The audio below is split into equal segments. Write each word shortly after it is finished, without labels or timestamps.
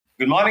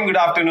Good morning, good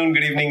afternoon,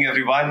 good evening,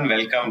 everyone.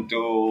 Welcome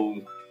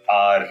to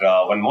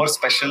our one more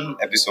special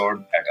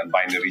episode at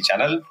Unbinary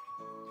channel.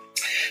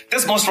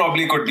 This most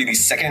probably could be the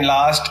second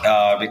last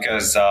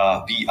because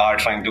we are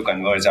trying to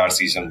converge our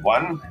season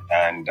one,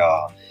 and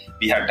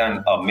we had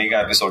done a mega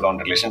episode on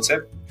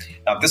relationship.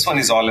 Now, this one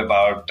is all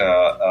about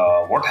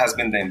what has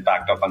been the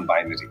impact of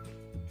Unbinary.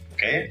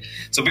 Okay,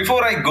 so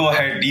before I go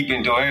ahead deep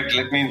into it,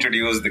 let me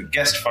introduce the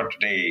guest for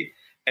today.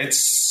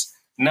 It's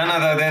none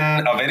other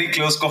than a very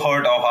close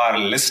cohort of our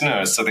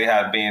listeners. So they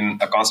have been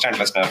a constant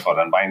listener for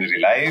Unbinary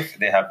Life.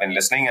 They have been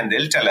listening and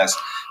they'll tell us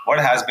what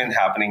has been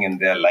happening in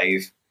their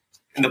life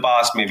in the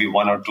past maybe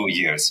 1 or 2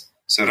 years.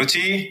 So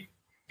Ruchi,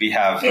 we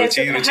have Yes.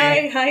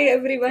 Ruchi. Hi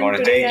everyone.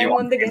 Today I'm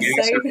on the guest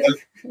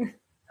side.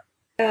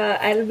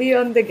 I'll be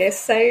on the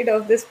guest side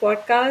of this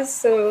podcast.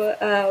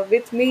 So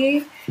with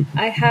me,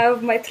 I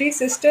have my three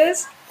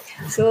sisters.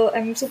 So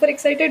I'm super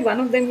excited.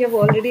 One of them you have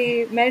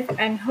already met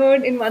and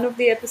heard in one of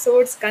the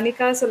episodes,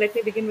 Kanika. So let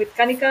me begin with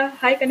Kanika.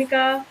 Hi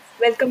Kanika.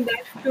 Welcome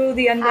back to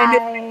the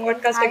Unbinary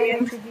podcast Hi,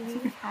 again.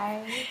 Anjali.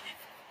 Hi.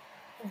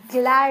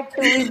 Glad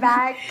to be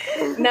back.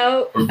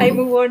 Now I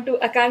move on to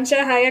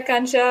Akansha. Hi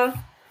Akansha.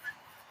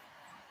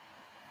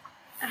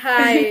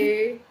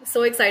 Hi,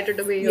 so excited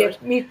to be here.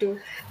 Yep, me too.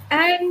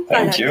 And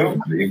Thank Palak.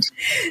 you. Great.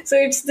 So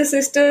it's the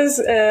sisters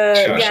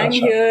gang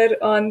here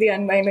on the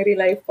Unbinary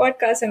Life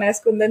podcast. And as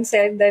Kundan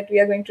said, that we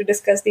are going to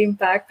discuss the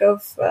impact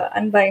of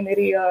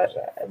unbinary or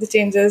the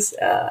changes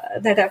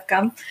that have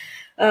come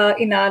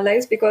in our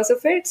lives because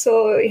of it.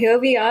 So here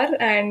we are,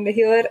 and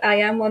here I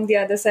am on the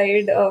other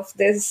side of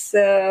this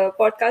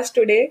podcast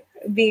today,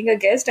 being a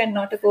guest and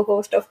not a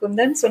co-host of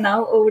Kundan. So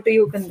now over to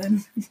you,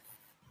 Kundan.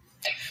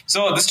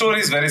 So the story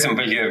is very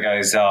simple here,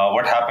 guys.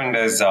 What happened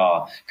is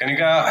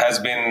Kanika has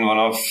been one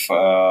of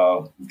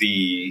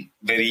the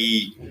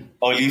very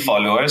early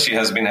followers. She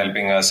has been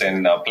helping us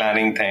in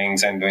planning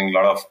things and doing a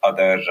lot of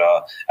other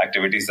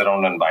activities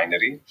around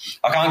Unbinary.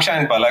 Akanksha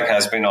and Palak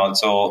has been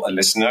also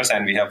listeners,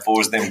 and we have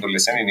forced them to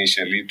listen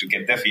initially to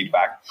get their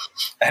feedback.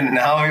 And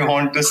now we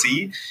want to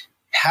see,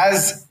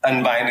 has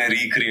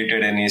Unbinary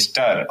created any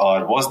stir,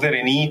 or was there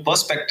any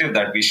perspective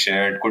that we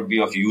shared could be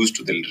of use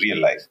to the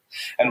real life?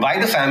 And why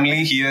the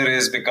family here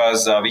is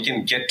because we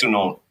can get to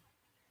know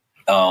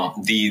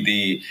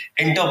the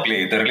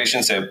interplay, the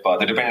relationship,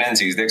 the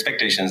dependencies, the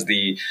expectations,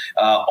 the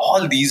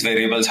all these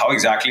variables, how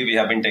exactly we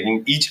have been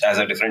taking each as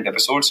a different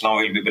episodes. Now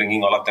we'll be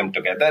bringing all of them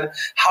together.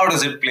 How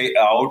does it play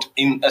out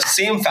in a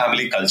same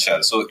family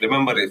culture? So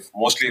remember, if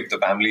the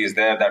family is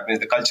there, that means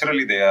the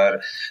culturally they are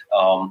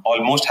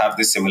almost have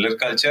this similar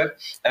culture,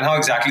 and how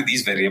exactly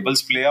these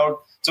variables play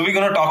out. So we're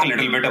going to talk a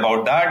little bit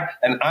about that.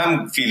 And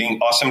I'm feeling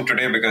awesome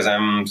today because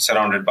I'm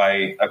surrounded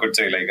by, I could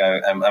say, like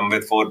I'm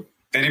with four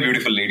very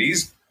beautiful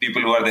ladies.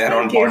 People who are there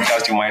on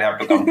podcast, you might have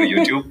to come to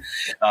YouTube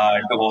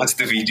to watch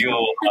the video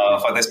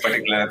for this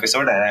particular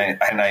episode.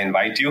 And I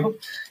invite you.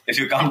 If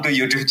you come to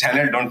YouTube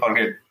channel, don't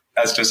forget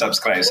us to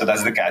subscribe. So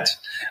that's the catch.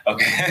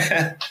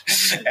 Okay.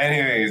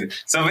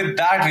 Anyways, so with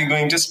that, we're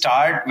going to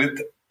start with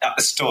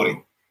a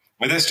story.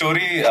 With a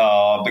story,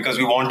 because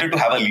we wanted to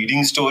have a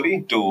leading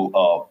story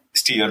to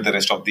steer the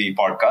rest of the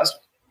podcast.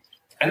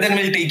 And then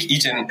we'll take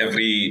each and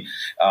every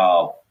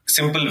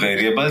simple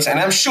variables,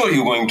 and I'm sure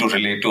you're going to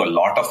relate to a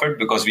lot of it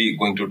because we're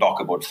going to talk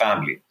about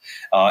family.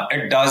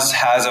 It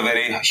has a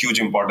very huge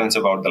importance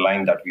about the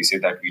line that we say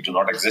that we do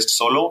not exist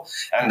solo,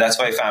 and that's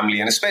why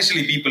family, and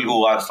especially people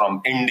who are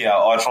from India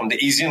or from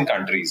the Asian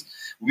countries,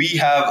 we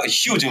have a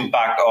huge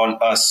impact on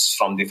us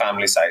from the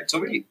family side. So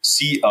we'll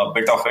see a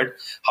bit of it,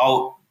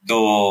 how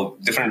the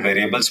different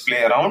variables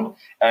play around,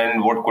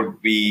 and what could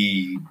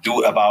we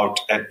do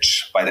about it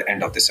by the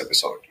end of this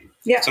episode.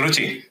 Yeah. So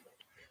Ruchi.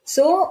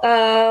 So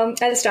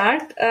I'll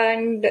start,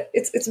 and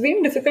it's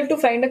been difficult to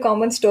find a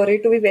common story,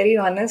 to be very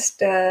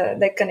honest,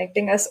 like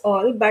connecting us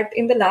all. But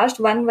in the last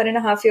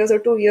 1.5 years or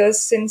 2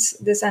 years since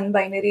this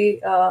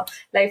unbinary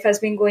life has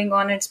been going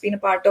on, it's been a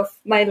part of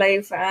my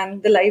life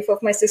and the life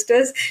of my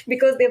sisters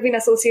because they've been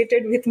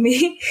associated with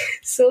me.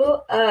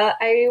 So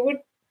I would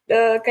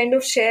kind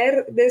of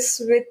share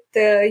this with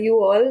you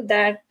all,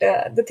 that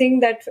the thing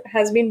that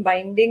has been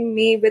binding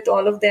me with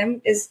all of them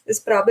is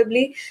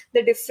probably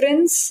the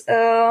difference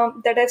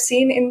that I've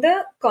seen in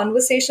the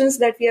conversations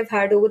that we have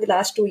had over the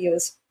last 2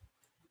 years.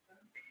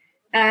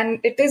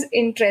 And it is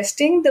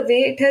interesting the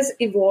way it has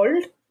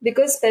evolved,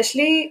 because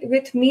especially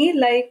with me,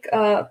 like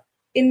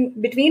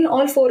in between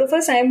all four of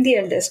us, I am the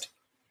eldest,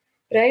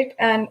 right?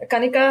 And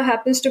Kanika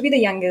happens to be the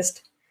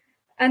youngest.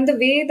 And the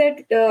way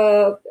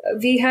that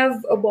we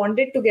have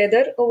bonded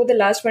together over the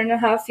last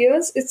 1.5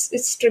 years,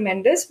 it's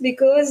tremendous,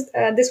 because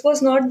this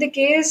was not the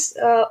case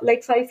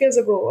like 5 years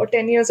ago or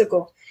 10 years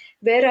ago,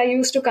 where I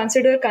used to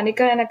consider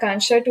Kanika and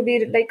Akansha to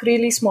be like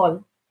really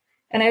small.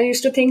 And I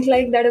used to think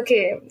like that,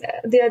 okay,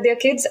 they're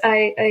kids.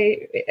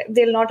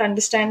 They'll not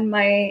understand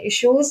my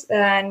issues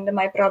and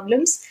my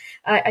problems.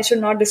 I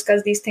should not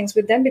discuss these things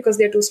with them because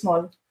they're too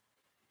small.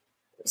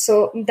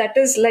 So that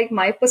is like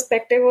my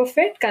perspective of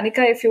it.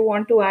 Kanika, if you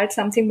want to add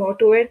something more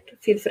to it,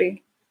 feel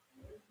free.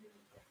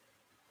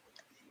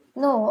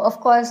 No, of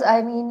course.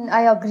 I mean,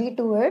 I agree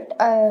to it.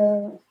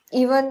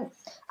 Even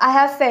I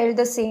have felt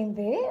the same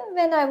way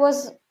when I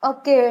was a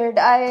kid.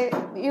 I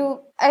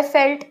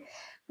felt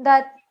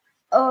that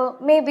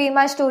maybe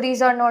my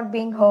stories are not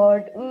being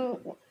heard.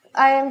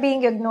 I am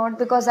being ignored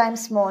because I'm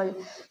small.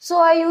 So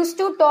I used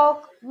to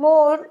talk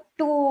more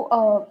to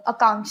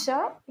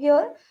Akanksha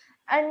here,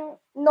 and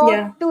Yeah,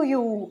 not to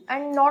you,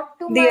 and not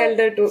to the my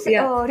elder too.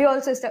 Yeah.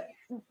 real sister.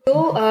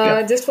 So,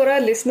 Yeah. just for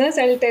our listeners,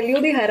 I'll tell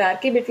you the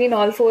hierarchy between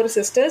all four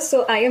sisters.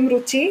 So, I am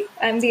Ruchi.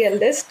 I'm the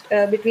eldest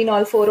between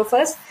all four of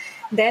us.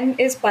 Then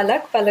is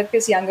Palak. Palak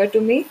is younger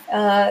to me.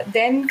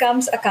 Then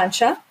comes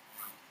Akansha.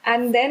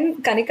 And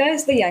then Kanika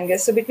is the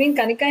youngest. So, between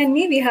Kanika and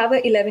me, we have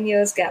a 11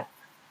 years gap.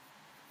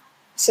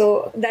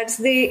 So that's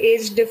the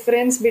age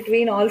difference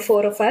between all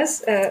four of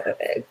us.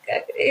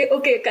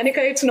 Okay,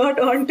 Kanika, it's not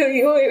on to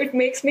you. It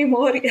makes me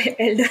more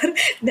elder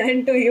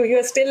than to you.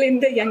 You're still in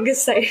the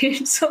youngest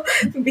side, so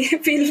we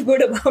feel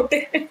good about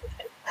it.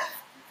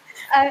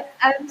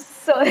 I'm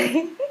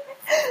sorry.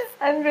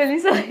 I'm really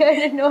sorry. I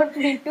did not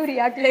mean to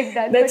react like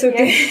that. That's But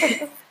okay.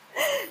 yes,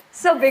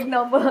 it's a big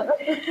number.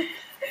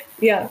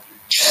 Yeah.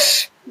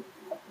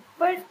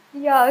 But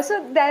yeah, so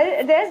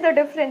there's the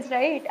difference,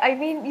 right? I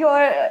mean,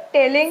 you're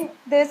telling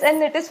this,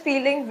 and it is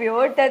feeling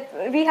weird that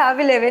we have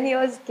 11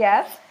 years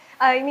gap.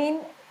 I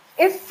mean,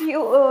 if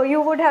you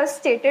would have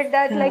stated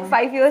that like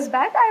 5 years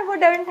back, I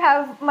wouldn't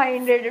have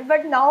minded it.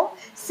 But now,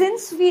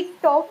 since we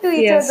talk to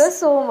each other Yes.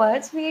 so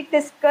much, we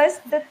discuss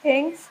the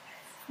things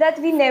that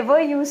we never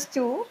used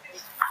to.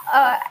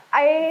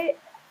 I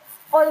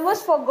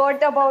almost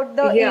forgot about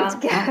the Yeah. age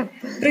gap.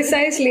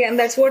 Precisely,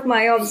 and that's what my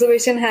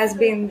observation has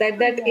been,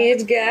 that Yeah.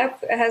 age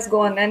gap has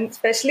gone, and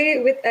especially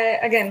with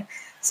again,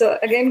 so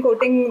again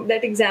quoting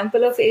that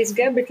example of age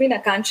gap between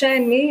Akansha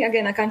and me.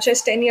 Again, Akansha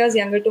is 10 years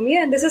younger to me,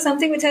 and this is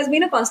something which has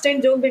been a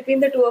constant joke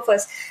between the two of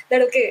us,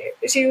 that okay,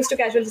 she used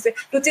to casually say,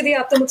 Ruchi di,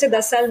 aap to mujhse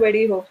 10 saal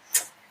badi ho.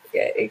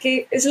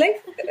 It's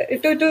like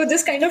to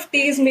just kind of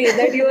tease me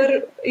that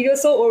you're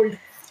so old,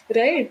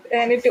 right?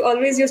 And it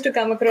always used to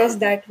come across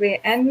that way.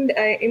 And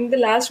in the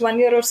last 1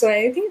 year or so,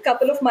 I think a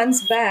couple of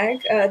months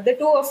back, the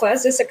two of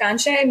us, just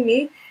Akansha and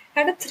me,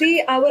 had a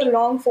 3 hour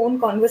long phone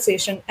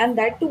conversation, and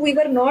that too we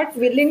were not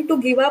willing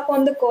to give up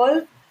on the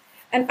call.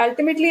 And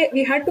ultimately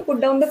we had to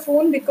put down the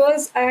phone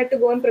because I had to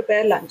go and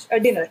prepare lunch or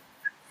dinner.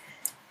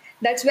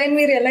 That's when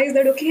we realized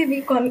that okay,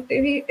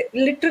 we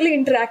literally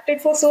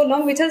interacted for so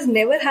long, which has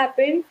never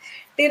happened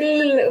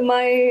till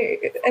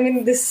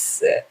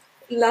this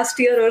last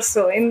year or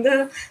so. In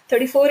the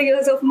 34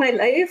 years of my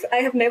life, I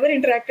have never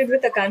interacted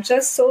with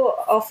Akansha so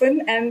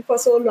often and for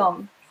so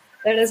long.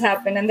 That has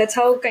happened, and that's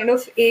how kind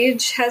of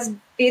age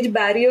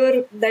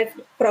barrier that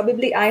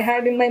probably I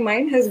had in my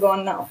mind has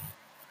gone now.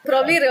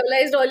 Probably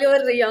realized all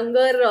your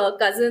younger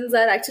cousins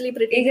are actually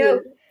pretty Yeah, cool,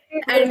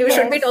 and you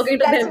should be Yes, talking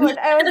to that's them. what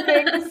I was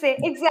going to say.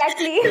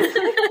 Exactly.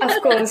 of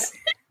course.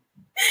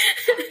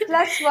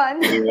 Plus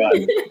one. Good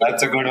one.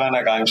 That's a good one,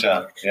 Akanksha.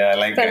 Yeah, I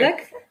like it.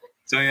 Palak?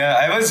 So yeah,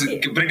 I was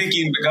pretty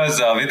keen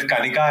because with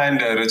Kanika and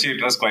Ruchi,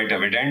 it was quite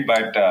evident.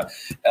 But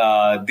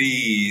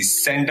the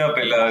center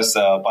pillars,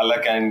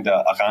 Palak and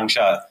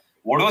Akanksha,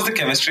 what was the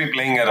chemistry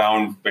playing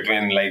around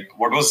between? Like,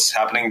 what was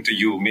happening to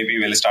you? Maybe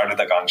we'll start with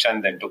Akanksha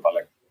and then to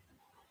Palak.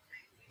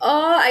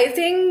 I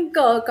think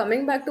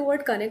coming back to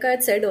what Kanika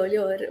had said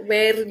earlier,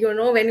 where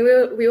when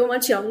we were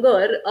much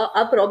younger,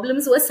 our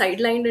problems were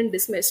sidelined and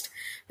dismissed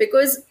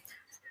because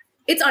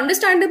it's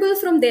understandable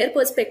from their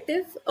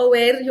perspective,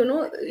 where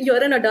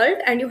you're an adult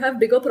and you have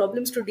bigger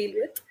problems to deal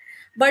with.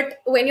 But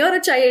when you're a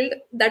child,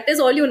 that is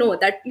all you know.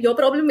 That your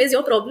problem is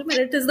your problem, and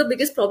it is the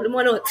biggest problem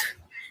on earth.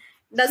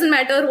 Doesn't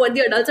matter what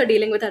the adults are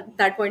dealing with at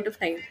that point of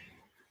time.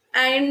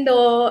 And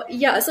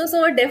yeah,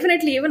 so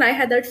definitely, even I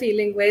had that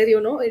feeling where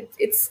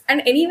it's,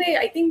 and anyway,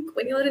 I think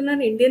when you're in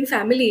an Indian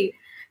family,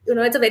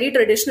 it's a very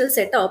traditional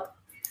setup.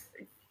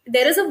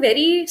 There is a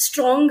very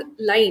strong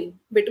line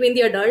between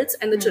the adults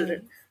and the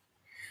children.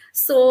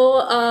 So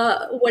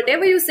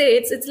whatever you say,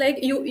 it's like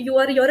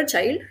you're a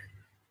child,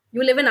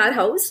 you live in our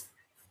house,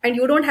 and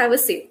you don't have a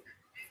say,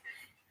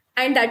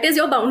 and that is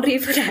your boundary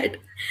for that.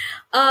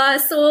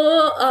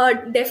 So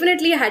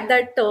definitely I had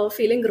that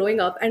feeling growing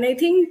up, and I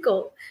think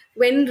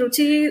when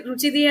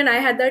Ruchidi and I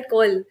had that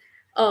call,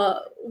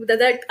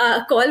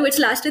 that call which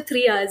lasted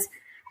 3 hours,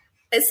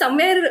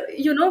 somewhere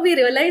we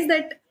realized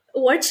that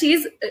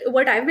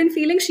what I've been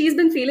feeling, she's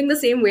been feeling the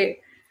same way,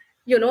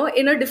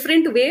 in a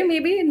different way,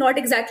 maybe not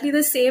exactly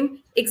the same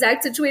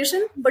exact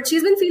situation, but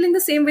she's been feeling the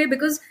same way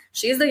because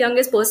she's the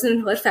youngest person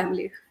in her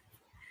family.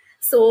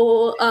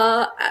 So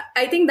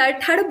I think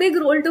that had a big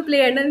role to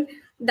play, and then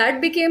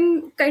that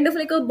became kind of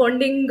like a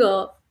bonding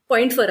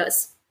point for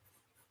us.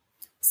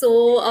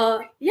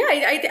 So yeah,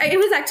 I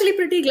was actually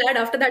pretty glad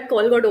after that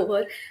call got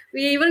over.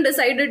 We even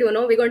decided,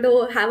 we're going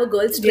to have a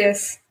girls' trip.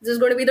 Yes. This is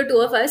going to be the two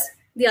of us.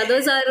 The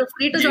others are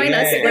free to join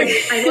us, but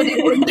I know they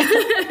won't.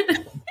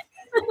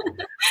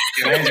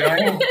 Can I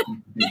join?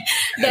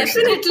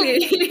 Definitely.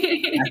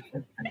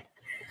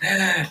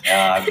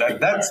 Yeah,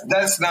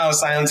 that's now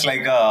sounds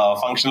like a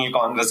functional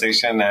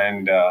conversation,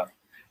 and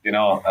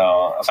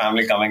a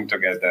family coming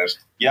together.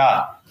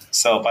 Yeah.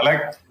 So,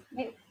 Palak,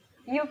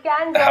 You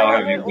can how join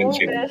have on you your been own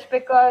feeling? risk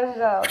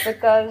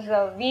because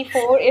we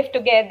four, if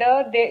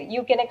together,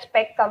 you can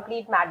expect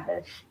complete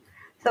madness.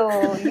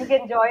 So you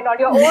can join on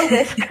your own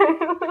risk.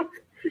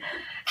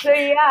 So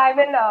yeah, I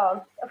mean,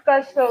 of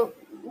course, so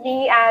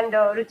me and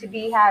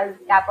Ruchidi has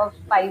gap of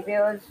 5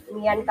 years.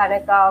 Me and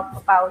Kanaka of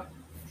about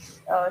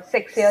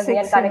 6 years. Me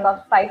and 6 years. Kanaka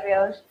of 5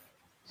 years.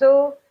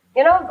 So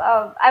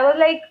I was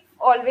like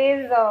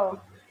always.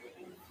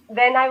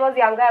 When I was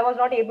younger, I was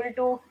not able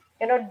to,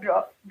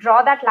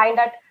 draw that line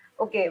that,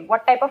 okay,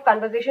 what type of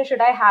conversation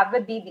should I have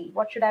with Didi?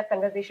 What should I have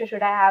conversation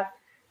should I have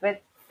with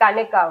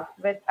Kanika,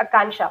 with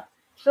Akansha?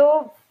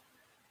 So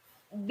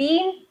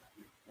being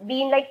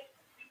like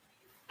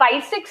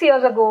 5 6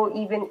 years ago,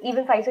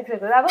 even 5 6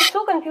 years ago, I was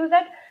so confused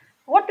that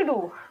what to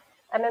do.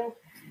 And then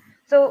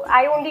so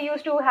I only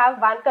used to have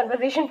one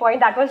conversation point.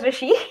 That was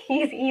Rishi.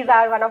 He's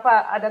our one of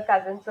our other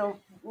cousins. So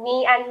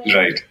me and he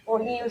Right.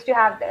 only used to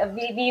have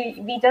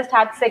we just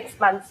had 6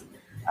 months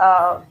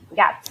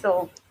gap.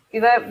 So we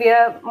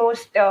are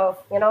most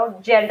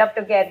gelled up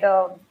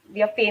together.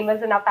 We are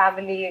famous in our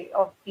family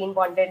of being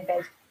bonded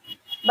best.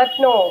 But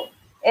no,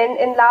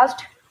 in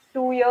last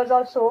 2 years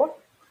or so,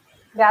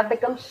 we have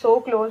become so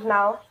close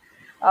now.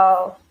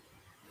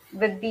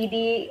 With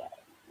Didi,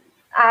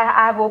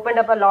 I have opened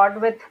up a lot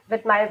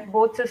with my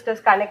both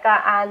sisters,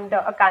 Kanika and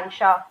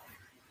Akansha.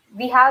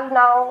 We have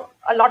now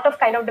a lot of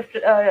kind of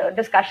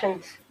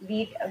discussions,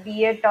 be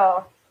it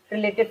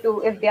related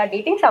to if they are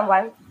dating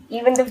someone.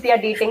 Even if they are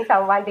dating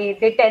someone,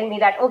 they tell me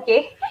that,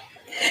 okay,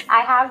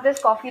 I have this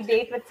coffee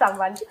date with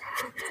someone.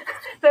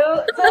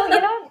 So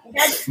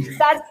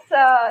that's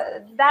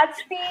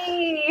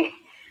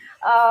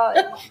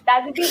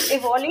the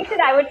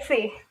evolution, I would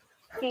say.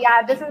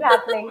 Yeah, this is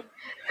happening.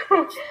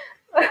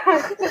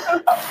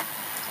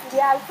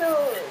 Yeah, so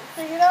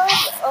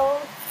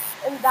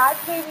in that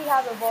way we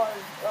have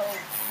evolved.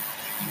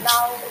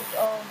 Now,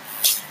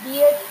 be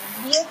it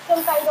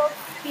some kind of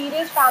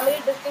serious family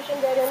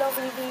discussion where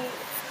we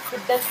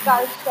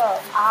discuss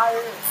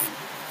our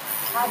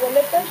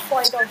relatives'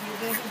 point of view.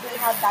 We do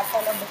have that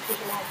kind of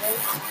discussion as well,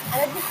 and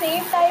at the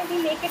same time we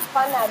make it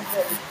fun as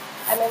well.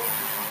 I mean,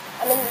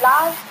 I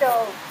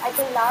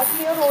think last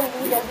year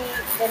only when we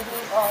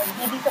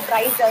Didi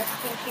surprised us.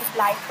 She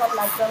flies from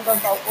Luxembourg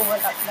over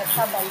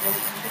Raksha Bandhan.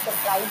 She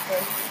surprised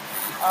us.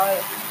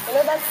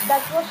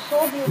 That was so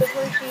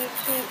beautiful.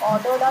 She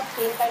ordered us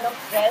same kind of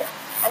dress,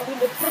 and we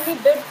literally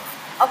did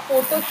a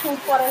photo shoot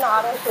for an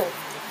hour or so.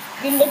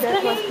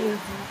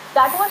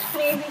 That was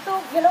crazy.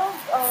 So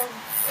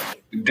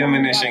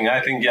Diminishing. I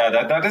think, yeah,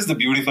 that is the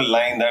beautiful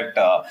line that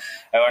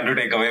I want to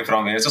take away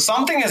from here. So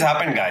something has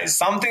happened, guys.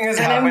 Something has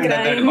And I'm happened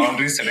that crying.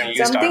 boundaries suddenly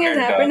Something has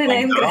started happened and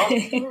going I'm wrong.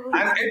 crying.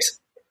 And it's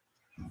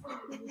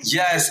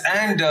yes,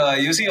 and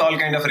you see all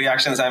kind of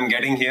reactions I'm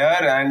getting here,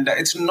 and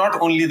it's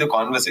not only the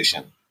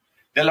conversation.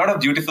 There are a lot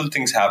of beautiful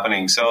things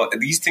happening. So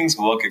these things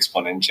work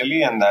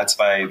exponentially, and that's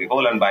why the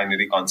whole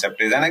unbinary concept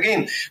is. And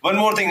again, one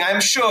more thing, I'm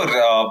sure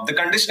the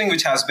conditioning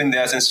which has been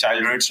there since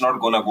childhood, it's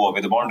not going to go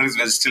away. The boundaries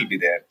will still be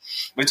there.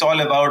 It's all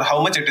about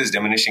how much it is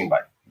diminishing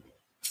by.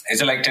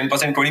 It's like 10%,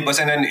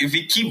 20%, and if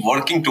we keep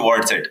working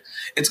towards it,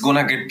 it's going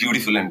to get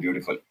beautiful and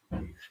beautiful.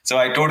 So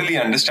I totally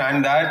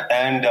understand that,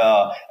 and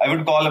I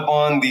would call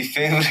upon the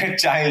favorite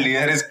child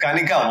here is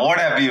Kanika. What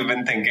have you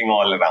been thinking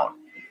all around?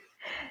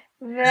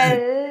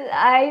 Well,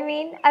 I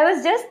mean, I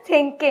was just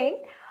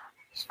thinking,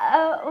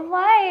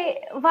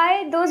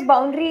 why those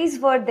boundaries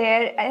were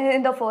there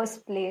in the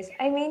first place?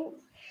 I mean,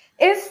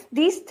 if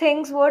these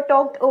things were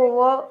talked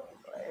over,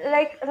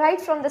 like right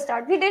from the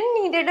start, we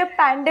didn't needed a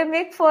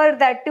pandemic for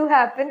that to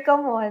happen.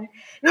 Come on,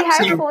 we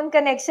had Absolutely. phone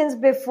connections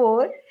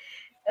before.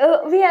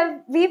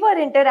 We were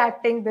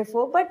interacting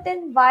before, but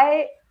then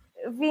why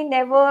we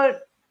never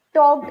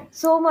talked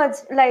so much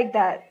like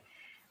that?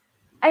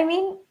 I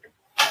mean,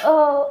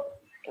 uh,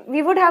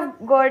 we would have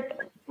got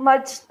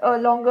much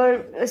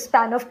longer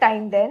span of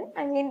time then.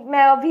 I mean,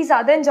 मैं अभी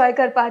ज़्यादा enjoy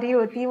कर पा रही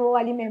होती वो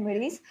वाली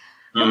memories,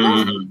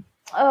 because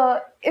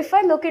if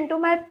I look into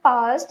my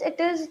past, it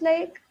is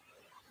like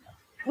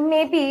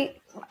maybe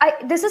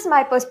this is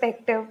my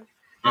perspective.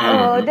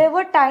 There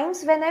were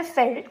times when I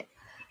felt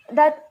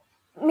that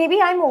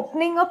maybe I'm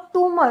opening up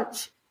too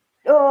much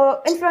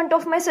in front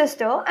of my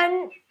sister,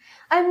 and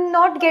I'm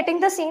not getting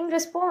the same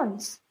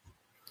response.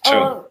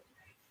 Sure.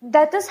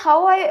 That is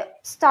how I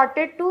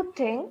started to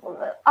think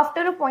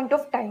after a point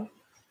of time,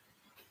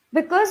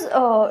 because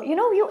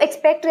you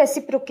expect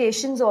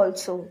reciprocations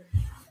also.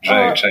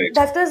 Right.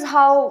 That is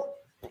how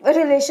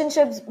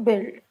relationships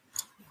build.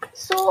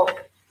 So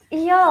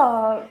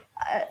yeah,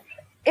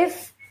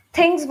 if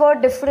things were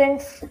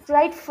different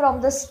right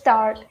from the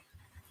start,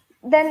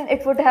 then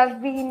it would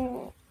have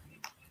been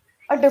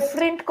a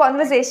different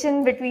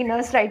conversation between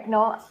us right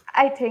now,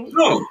 I think.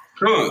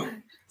 True.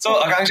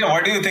 So, Akanksha,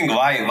 what do you think?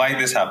 Why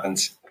this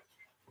happens?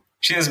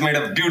 She has made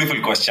a beautiful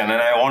question,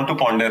 and I want to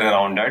ponder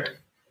around that.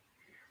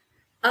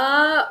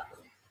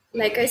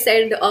 Like I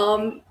said,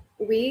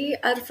 we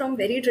are from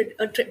very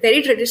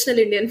traditional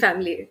Indian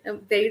family, a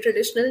very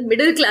traditional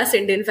middle class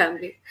Indian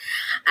family,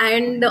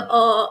 and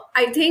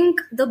I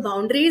think the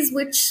boundaries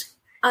which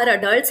our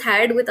adults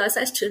had with us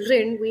as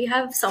children, we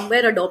have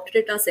somewhere adopted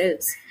it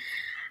ourselves.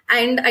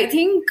 And I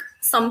think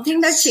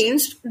something that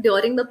changed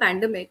during the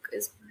pandemic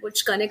is,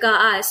 which Kanika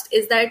asked,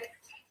 is that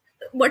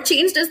what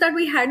changed is that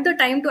we had the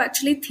time to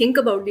actually think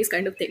about these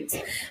kind of things.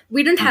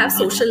 We didn't have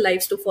social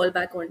lives to fall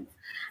back on.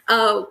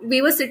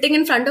 We were sitting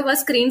in front of our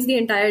screens the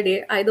entire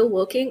day, either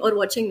working or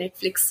watching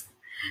Netflix.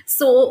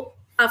 So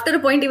after a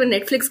point, even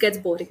Netflix gets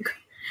boring.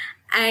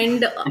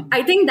 And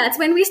I think that's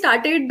when we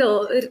started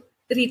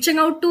reaching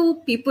out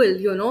to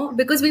people,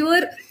 because we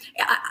were,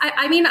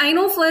 I mean, I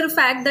know for a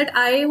fact that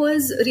I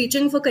was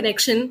reaching for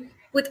connection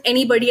with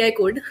anybody I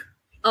could.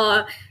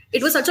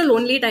 It was such a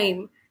lonely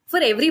time for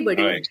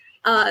everybody.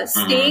 Right.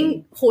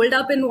 Staying holed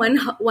up in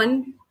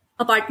one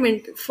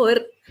apartment for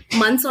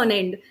months on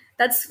end,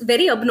 that's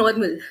very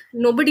abnormal.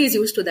 Nobody is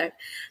used to that.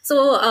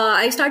 So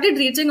I started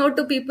reaching out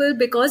to people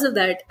because of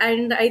that.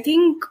 And I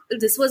think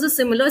this was a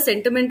similar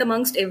sentiment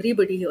amongst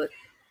everybody here,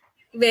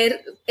 where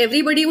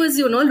everybody was,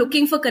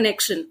 looking for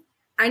connection.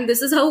 And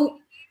this is how,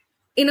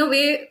 in a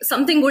way,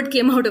 something good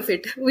came out of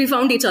it. We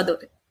found each other.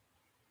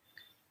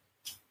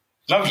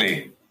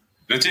 Lovely.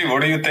 Ruchi,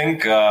 what do you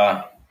think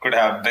could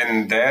have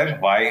been there?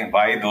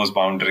 Why those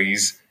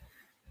boundaries?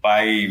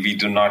 Why we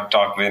do not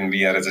talk when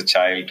we are as a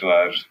child to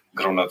our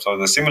grown-ups?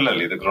 Or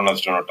similarly, the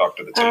grown-ups do not talk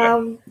to the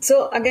children.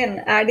 So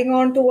again, adding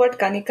on to what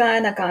Kanika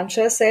and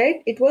Akansha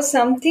said, it was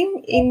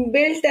something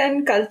inbuilt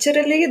and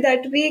culturally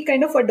that we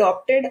kind of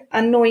adopted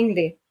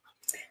unknowingly.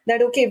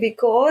 That, okay,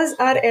 because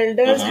our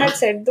elders had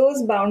set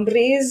those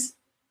boundaries,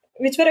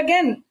 which were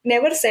again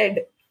never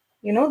said,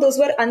 those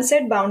were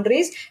unsaid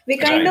boundaries. We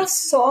kind of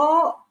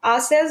saw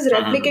ourselves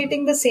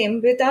replicating the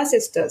same with our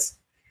sisters.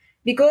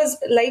 Because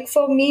like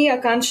for me,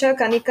 Akansha,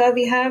 Kanika,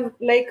 we have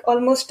like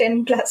almost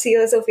 10 plus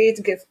years of age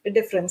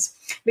difference.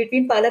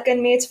 Between Palak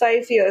and me, it's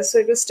 5 years. So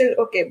it was still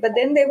okay. But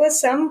then there were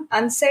some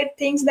unsaid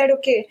things that,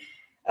 okay,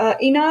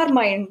 in our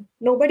mind,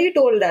 nobody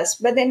told us.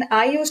 But then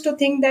I used to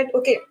think that,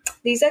 okay,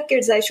 these are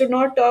kids. I should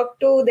not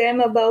talk to them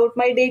about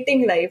my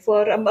dating life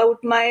or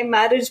about my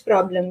marriage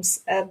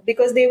problems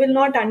because they will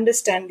not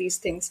understand these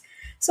things.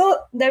 So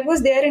that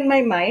was there in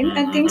my mind,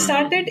 and things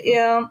started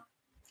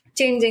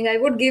changing. I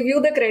would give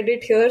you the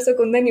credit here. So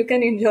Kundan, you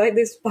can enjoy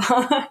this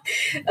part.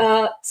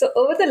 So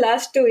over the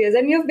last 2 years,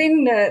 and you've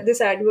been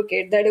this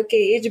advocate that,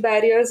 okay, age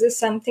barriers is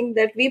something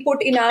that we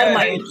put in our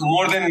mind.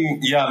 More than,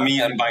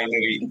 me and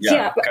binary.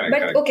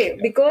 Correct. Okay,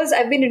 because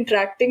I've been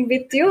interacting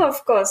with you,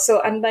 of course.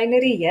 So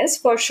unbinary, yes,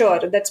 for sure.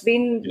 That's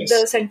been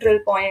the central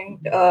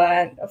point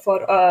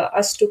for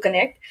us to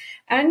connect.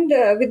 And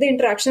with the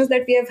interactions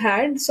that we have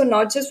had, so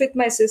not just with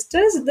my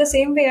sisters, the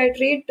same way I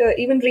treat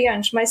even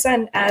Riyansh, my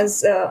son,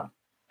 as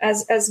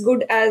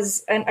good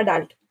as an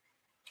adult.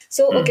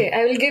 So, okay,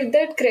 I will give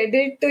that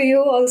credit to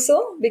you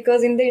also,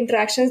 because in the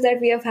interactions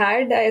that we have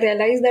had, I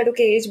realized that,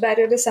 okay, age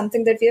barrier is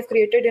something that we have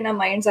created in our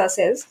minds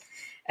ourselves.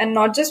 And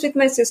not just with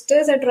my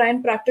sisters, I try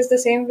and practice the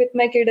same with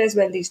my kid as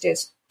well these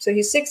days. So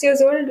he's 6 years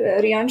old,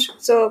 Riyansh.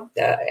 So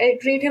I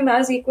treat him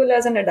as equal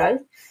as an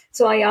adult.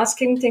 So I ask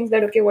him things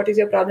that, okay, what is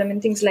your problem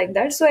and things like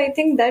that. So I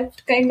think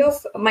that kind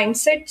of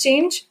mindset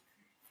change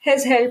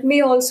has helped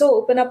me also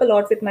open up a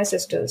lot with my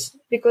sisters,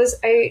 because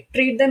I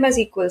treat them as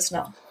equals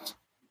now.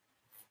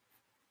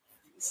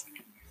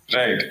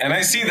 Right. And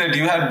I see that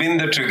you have been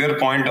the trigger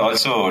point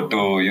also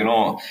to,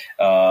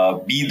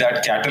 be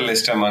that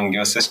catalyst among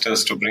your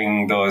sisters to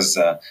bring those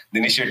the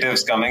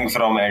initiatives coming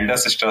from elder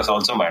sisters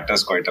also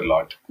matters quite a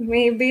lot.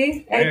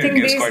 Maybe. Yeah, I think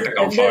gives quite a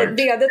comfort.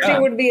 The other three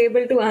would be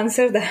able to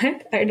answer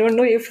that. I don't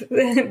know if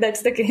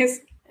that's the case.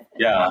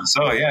 Yeah.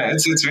 So, we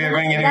are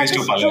going anyways to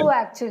Palak. That is true,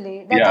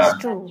 actually. That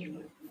is true.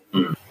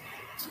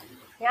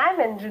 Yeah, I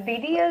mean,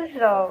 Didi is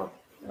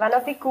one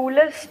of the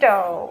coolest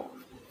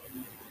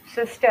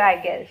sister, I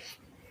guess.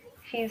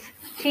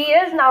 She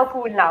is now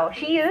cool now.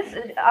 She is,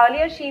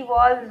 earlier she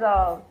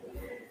was,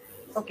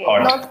 okay.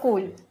 Not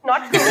cool.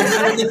 Not cool.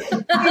 She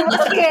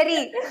was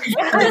scary.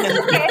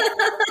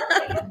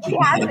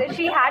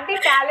 She had the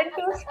talent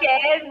to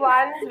scare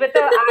ones with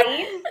her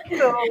eyes.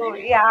 So,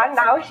 yeah,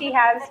 now she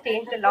has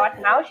changed a lot.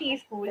 Now she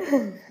is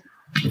cool.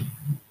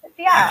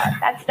 Yeah,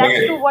 that's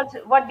true.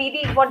 What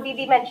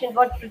Didi mentioned,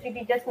 what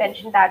Ruchi just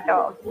mentioned, that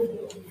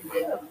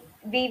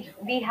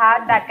we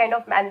had that kind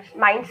of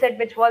mindset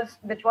which was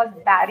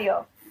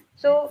barrier.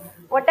 So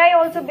what I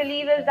also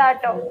believe is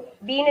that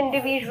being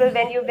individual,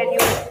 when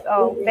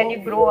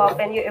you grow up,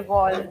 when you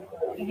evolve,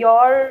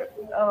 your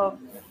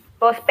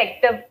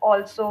perspective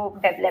also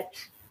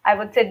develops. I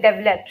would say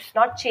develops,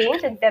 not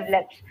change, it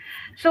develops.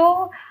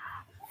 So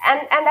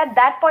and at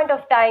that point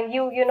of time,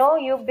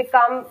 you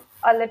become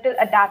a little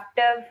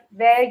adaptive,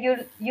 where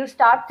you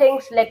start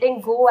things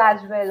letting go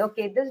as well.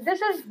 Okay,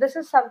 this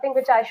is something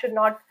which I should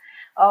not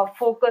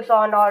focus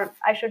on, or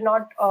I should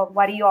not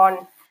worry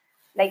on.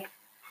 Like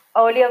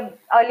earlier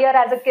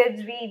as a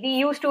kids, we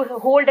used to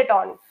hold it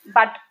on,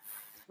 but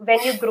when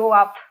you grow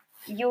up,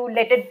 you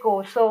let it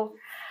go. So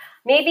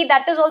maybe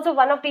that is also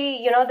one of the,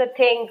 the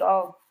thing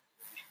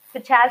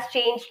which has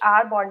changed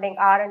our bonding,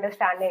 our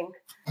understanding.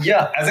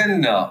 Yeah, as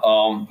in,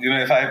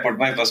 if I put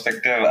my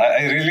perspective,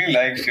 I really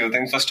like few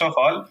things. First of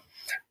all,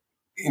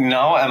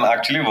 now I'm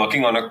actually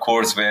working on a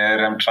course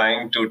where I'm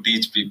trying to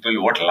teach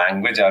people what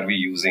language are we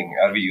using?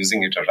 Are we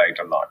using it right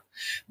or not?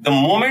 The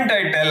moment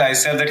I tell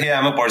myself that, hey,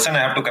 I'm a person, I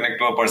have to connect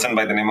to a person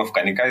by the name of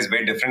Kanika is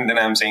very different than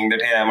I'm saying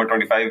that, hey, I'm a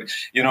 25,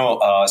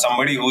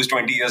 somebody who's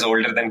 20 years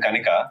older than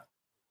Kanika,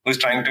 who's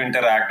trying to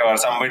interact, or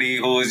somebody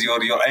who's your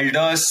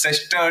elder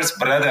sister's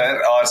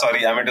brother, or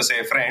sorry, I meant to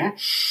say friend.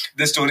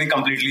 The story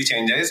completely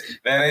changes.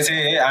 Where I say,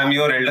 hey, I'm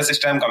your elder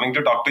sister, I'm coming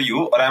to talk to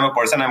you, or I'm a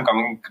person, I'm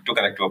coming to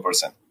connect to a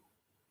person.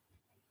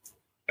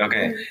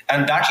 Okay.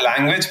 And that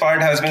language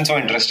part has been so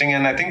interesting,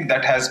 and I think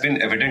that has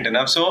been evident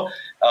enough. So,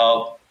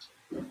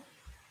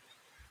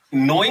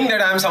 knowing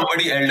that I'm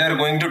somebody elder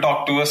going to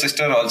talk to a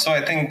sister also,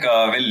 I think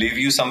will leave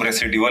you some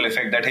residual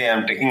effect that, hey,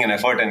 I'm taking an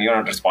effort and you're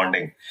not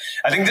responding.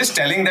 I think just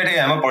telling that, hey,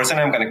 I'm a person,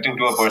 I'm connecting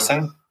to a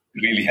person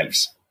really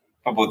helps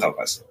for both of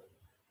us.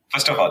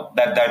 First of all,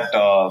 that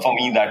for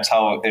me, that's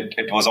how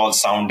it was all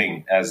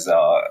sounding. As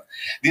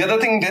the other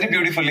thing, very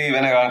beautifully,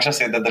 when Akanksha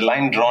said that the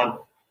line drawn,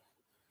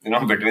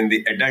 between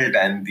the adult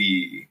and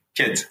the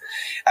kids.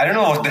 I don't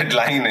know what that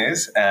line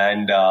is.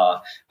 And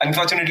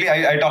unfortunately,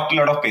 I talked to a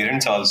lot of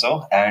parents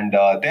also. And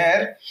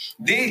there,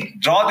 they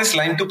draw this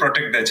line to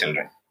protect their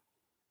children.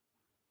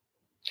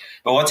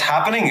 But what's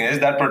happening is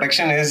that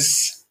protection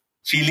is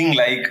feeling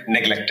like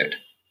neglected.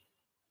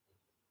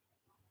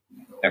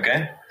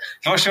 Okay?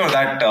 For sure,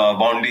 that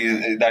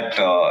boundary, that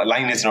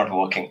line is not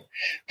working.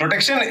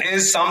 Protection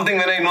is something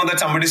when I know that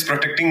somebody is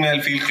protecting me,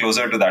 I'll feel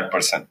closer to that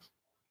person.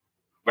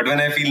 But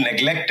when I feel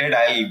neglected,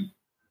 I'll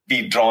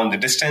be drawn, the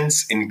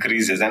distance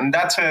increases. And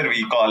that's where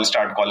we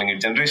start calling it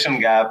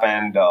generation gap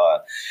and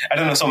I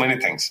don't know, so many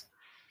things.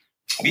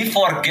 We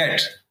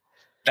forget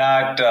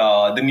that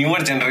the newer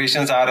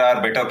generations are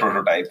our better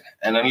prototype.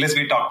 And unless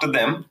we talk to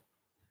them,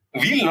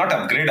 we'll not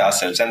upgrade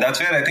ourselves. And that's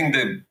where I think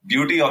the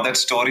beauty of that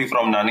story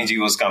from Nani ji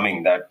was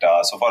coming. That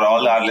so for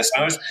all our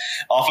listeners,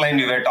 offline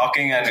we were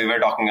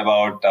talking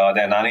about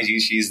their Nani ji.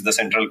 She's the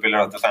central pillar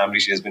of the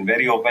family. She has been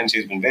very open.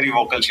 She's been very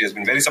vocal. She has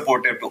been very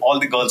supportive to all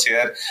the girls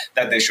here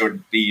that they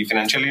should be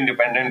financially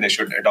independent. They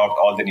should adopt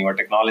all the newer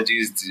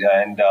technologies.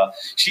 And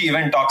she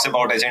even talks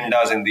about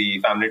agendas in the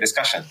family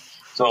discussion.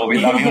 So we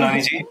love you,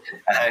 Nani ji,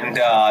 and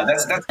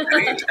that's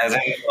great. As in,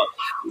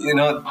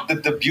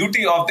 the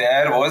beauty of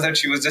there was that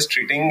she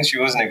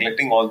was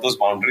neglecting all those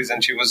boundaries,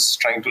 and she was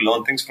trying to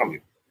learn things from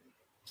you.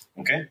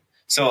 Okay,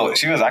 so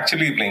she was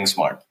actually playing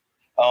smart.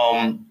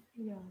 From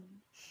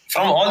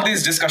all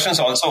these discussions,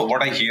 also,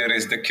 what I hear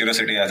is the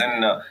curiosity, as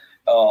in,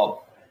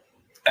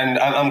 and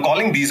I'm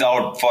calling these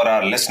out for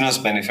our listeners'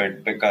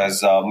 benefit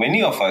because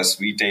many of us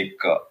we take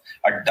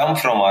a dump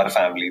from our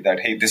family that,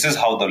 hey, this is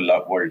how the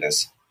world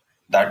is.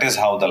 That is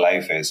how the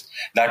life is.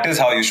 That is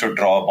how you should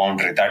draw a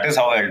boundary. That is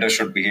how elders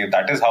should behave.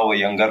 That is how a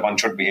younger one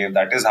should behave.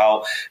 That is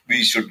how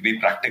we should be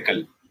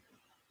practical.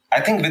 I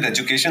think with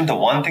education, the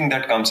one thing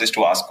that comes is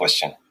to ask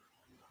question.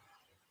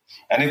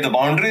 And if the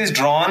boundary is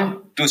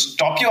drawn to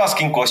stop you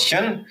asking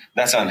question,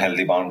 that's an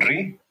unhealthy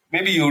boundary.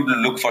 Maybe you would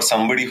look for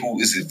somebody who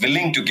is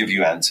willing to give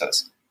you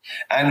answers.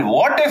 And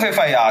what if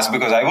I ask,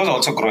 because I was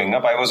also growing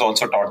up, I was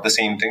also taught the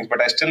same things,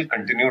 but I still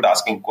continued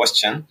asking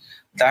question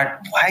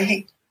that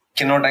why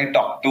cannot I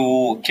talk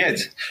to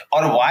kids,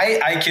 or why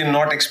I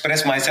cannot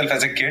express myself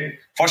as a kid?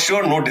 For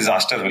sure, no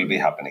disaster will be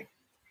happening.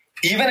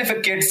 Even if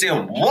a kid say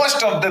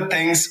worst of the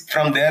things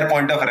from their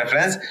point of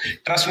reference,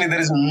 trust me, there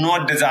is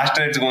no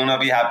disaster it's going to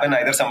be happen.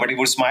 Either somebody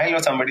would smile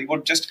or somebody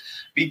would just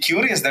be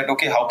curious that,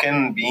 okay, how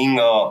can being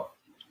a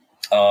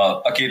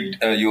kid,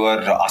 you are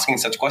asking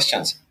such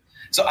questions?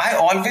 So I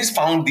always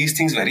found these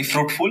things very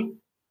fruitful.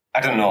 I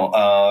don't know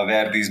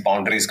where these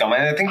boundaries come.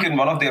 And I think in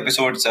one of the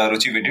episodes,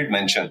 Ruchi, we did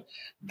mention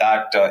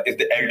that if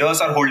the elders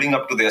are holding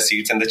up to their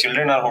seats and the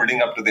children are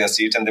holding up to their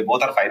seats and they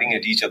both are fighting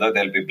at each other,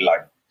 there'll be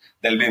blood.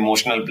 There'll be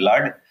emotional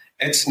blood.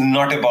 It's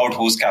not about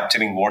who's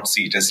capturing what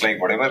seat. It's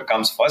like whatever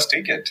comes first,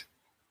 take it.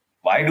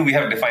 Why do we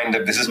have defined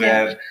that this is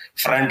where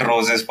front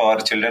rows is for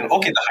children?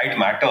 Okay, the height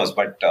matters,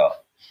 but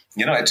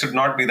it should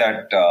not be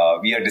that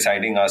we are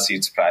deciding our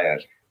seats prior.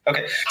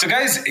 Okay, so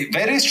guys,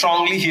 very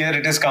strongly here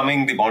it is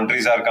coming, the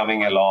boundaries are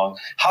coming along.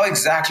 How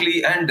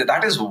exactly, and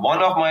that is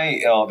one of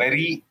my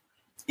very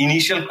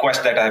initial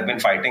quest that I've been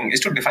fighting, is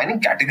to defining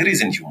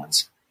categories in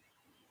humans.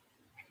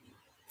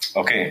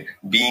 Okay,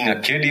 being a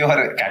kid, you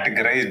are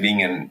categorized.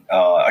 Being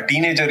a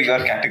teenager, you are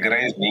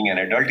categorized. Being an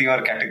adult, you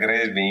are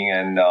categorized. Being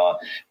an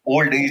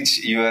old age,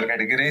 you are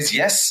categorized.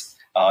 Yes,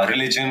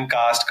 religion,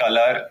 caste,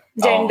 color,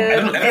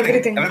 gender,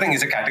 everything. Everything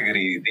is a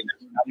category. The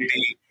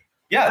nationality.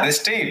 Yeah, the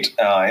state.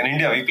 In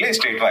India, we play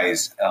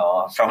state-wise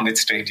from which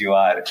state you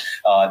are.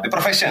 The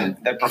profession,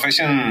 that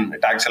profession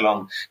tags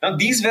along. Now,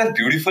 these were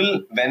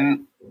beautiful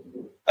when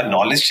a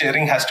knowledge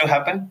sharing has to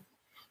happen,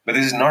 but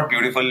this is not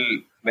beautiful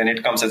when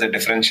it comes as a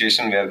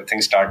differentiation where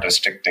things start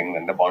restricting,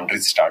 when the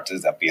boundaries starts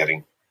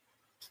appearing.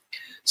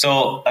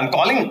 So I'm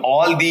calling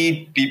all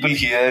the people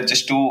here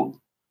just to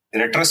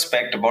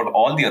retrospect about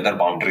all the other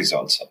boundaries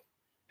also.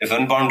 If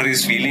one boundary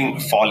is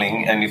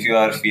falling, and if you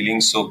are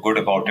feeling so good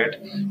about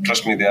it,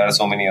 trust me, there are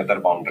so many other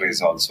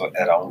boundaries also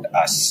around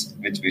us,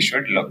 which we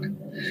should look.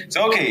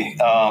 So, okay,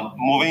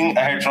 moving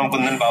ahead from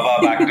Kundan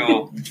Baba back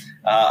to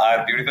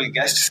our beautiful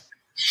guests.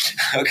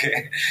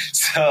 Okay,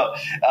 so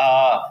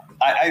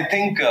I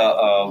think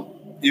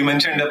you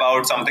mentioned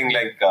about something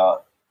like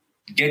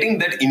getting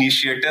that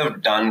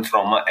initiative done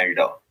from an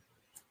elder.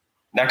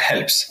 That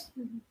helps,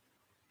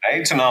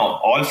 right? So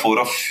now all four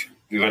of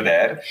we were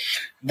there.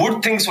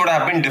 Would things would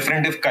have been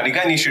different if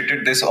Kanika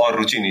initiated this or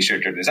Ruchi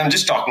initiated this? I'm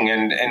just talking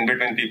and in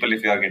between people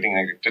if you are getting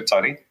neglected,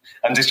 sorry.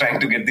 I'm just trying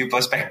to get the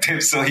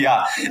perspective. So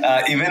yeah,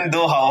 even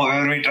though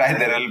however we try,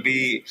 there will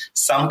be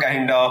some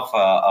kind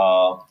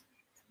of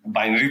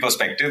binary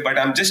perspective, but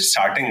I'm just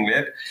starting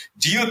with,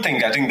 do you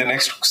think, I think the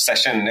next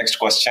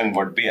question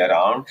would be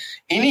around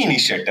any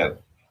initiative.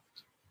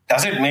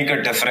 Does it make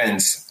a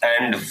difference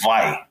and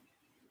why?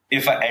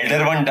 If an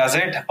elder one does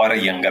it or a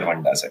younger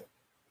one does it?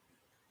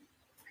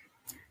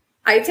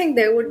 I think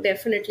there would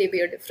definitely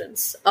be a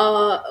difference.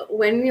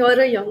 When you're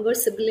a younger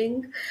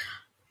sibling,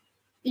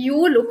 you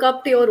look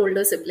up to your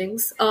older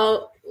siblings,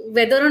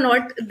 whether or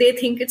not they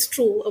think it's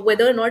true,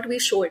 whether or not we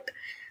show it.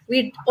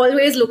 We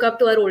always look up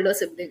to our older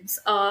siblings,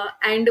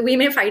 and we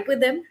may fight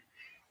with them.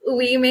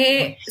 We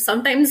may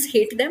sometimes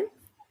hate them,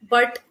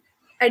 but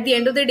at the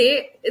end of the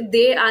day,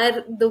 they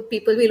are the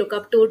people we look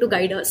up to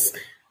guide us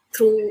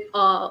through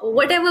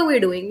whatever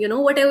we're doing,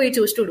 whatever we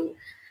choose to do.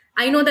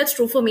 I know that's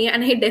true for me,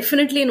 and I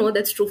definitely know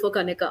that's true for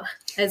Kanika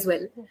as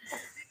well.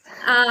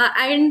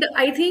 And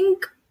I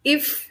think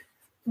if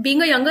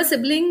being a younger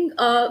sibling,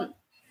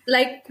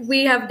 like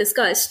we have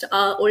discussed,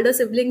 older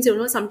siblings,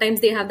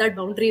 sometimes they have that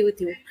boundary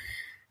with you.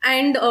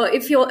 And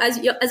if you're as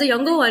a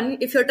younger one,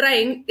 if you're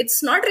trying,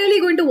 it's not really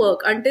going to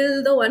work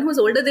until the one who's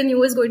older than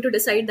you is going to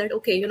decide that,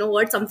 okay, you know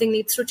what, something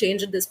needs to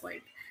change at this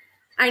point.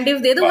 And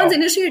if they're the ones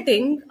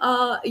initiating,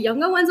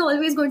 younger ones are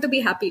always going to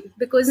be happy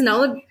because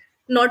now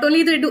not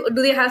only do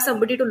they have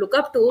somebody to look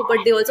up to, but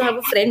they also have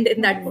a friend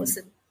in that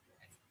person.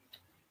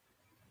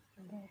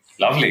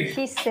 Lovely.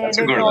 She said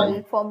it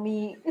all for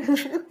me.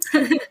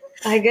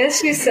 I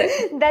guess she said.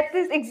 That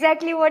is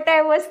exactly what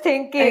I was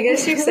thinking. I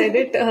guess she said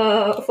it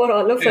for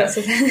all of us.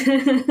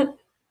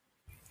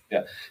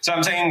 Yeah. So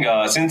I'm saying,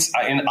 since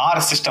in our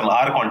system,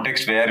 our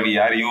context where we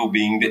are, you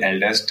being the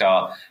eldest,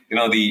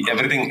 the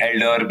everything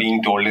elder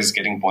being told is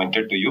getting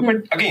pointed to you.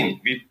 But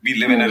again, we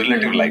live in a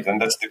relative life, and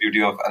that's the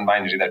beauty of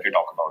unbinary that we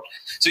talk about.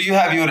 So you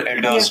have your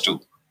elders too,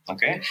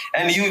 okay?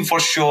 And you, for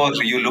sure,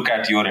 you look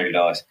at your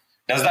elders.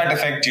 Does that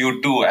affect you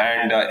too?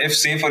 And if,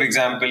 say, for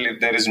example, if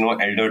there is no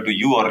elder to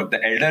you or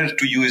the elder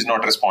to you is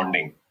not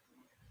responding,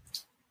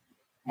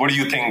 what do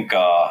you think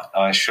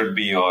should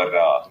be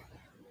your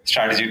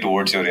strategy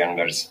towards your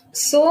youngers?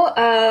 So,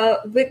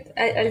 I'll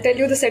tell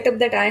you the setup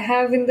that I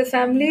have in the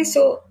family.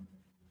 So,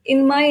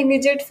 in my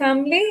immediate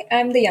family,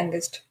 I'm the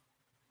youngest.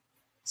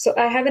 So,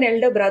 I have an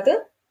elder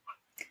brother,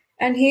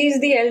 and he is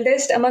the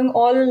eldest among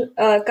all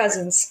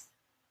cousins.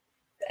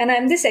 And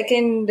I'm the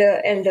second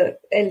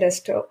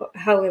eldest,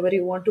 however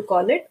you want to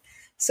call it.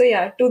 So,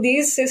 yeah, to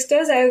these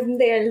sisters, I'm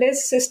the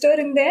eldest sister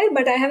in there,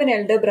 but I have an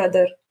elder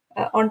brother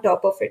on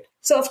top of it.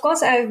 So, of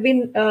course, I've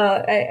been,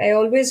 I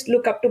always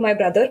look up to my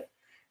brother.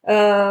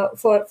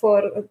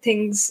 For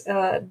things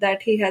that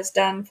he has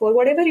done, for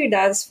whatever he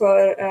does,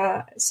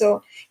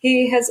 so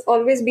he has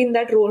always been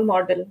that role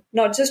model,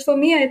 not just for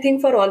me, I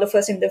think for all of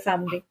us in the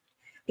family,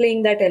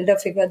 playing that elder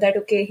figure that,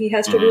 okay, he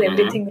has to do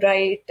everything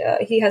right.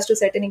 He has to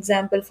set an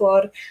example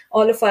for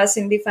all of us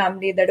in the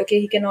family that, okay,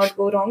 he cannot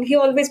go wrong. He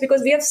always,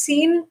 because we have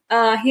seen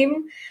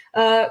him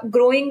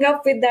growing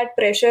up with that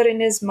pressure in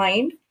his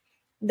mind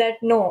that,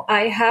 no,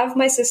 I have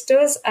my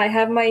sisters, I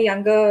have my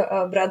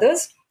younger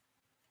brothers.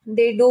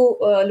 They do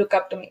look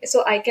up to me.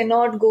 So I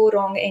cannot go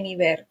wrong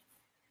anywhere.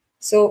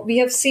 So we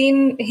have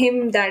seen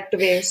him that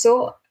way.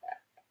 So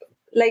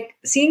like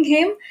seeing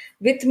him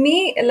with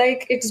me,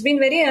 like it's been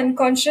very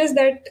unconscious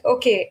that,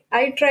 okay,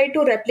 I try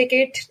to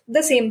replicate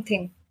the same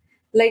thing.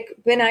 Like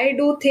when I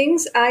do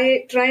things,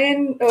 I try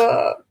and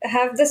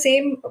have the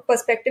same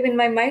perspective in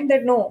my mind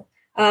that no,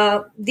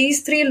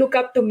 these three look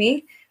up to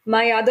me.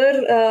 My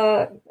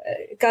other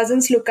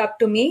cousins look up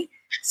to me.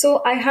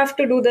 So I have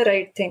to do the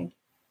right thing.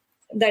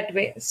 That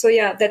way. So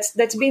yeah,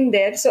 that's been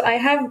there. So I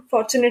have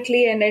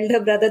fortunately an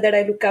elder brother that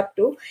I look up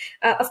to.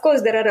 Of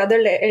course, there are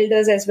other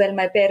elders as well.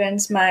 My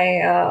parents,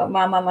 my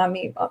mama,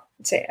 mami,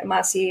 say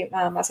Masi,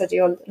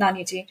 Masaji, all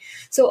Naniji.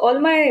 So all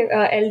my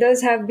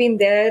elders have been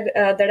there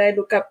that I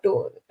look up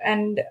to,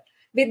 and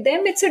with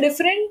them it's a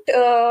different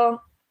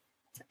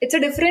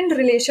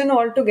relation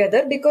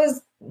altogether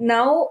because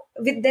now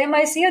with them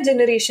I see a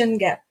generation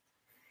gap.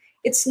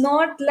 It's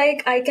not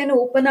like I can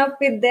open up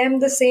with them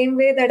the same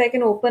way that I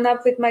can open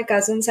up with my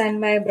cousins and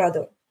my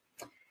brother.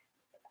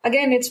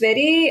 again, it's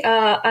very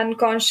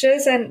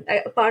unconscious, and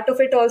part of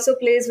it also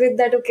plays with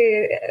that.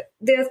 Okay,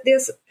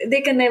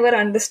 they can never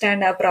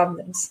understand our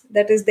problems.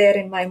 That is there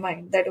in my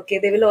mind. That okay,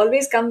 they will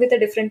always come with a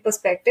different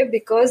perspective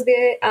because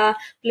they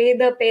play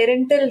the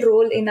parental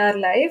role in our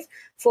life.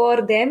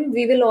 For them,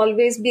 we will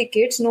always be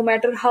kids, no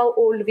matter how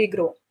old we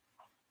grow.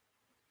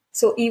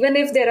 So even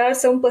if there are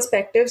some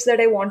perspectives that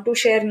I want to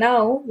share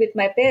now with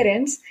my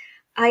parents,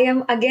 I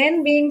am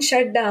again being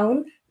shut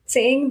down,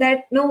 saying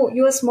that no,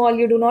 you are small,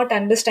 you do not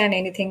understand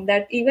anything.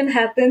 That even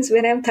happens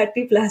when I'm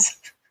 30 plus.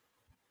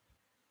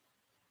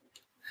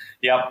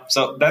 Yeah,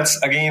 so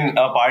that's again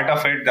a part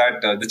of it,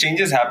 that the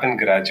changes happen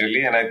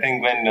gradually. And I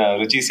think when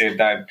Ruchi said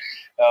that,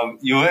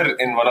 you were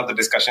in one of the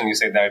discussion, you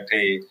said that,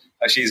 hey,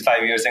 she's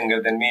 5 years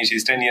younger than me,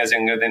 she's 10 years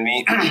younger than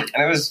me. And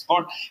I was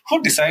thought,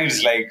 who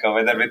decides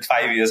whether with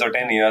 5 years or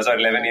 10 years or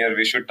 11 years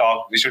we should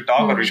talk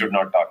or we should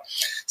not talk.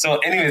 So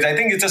anyways, I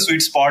think it's a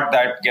sweet spot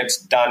that gets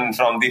done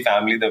from the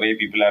family, the way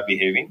people are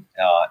behaving.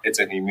 It's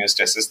a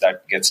homeostasis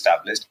that gets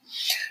established.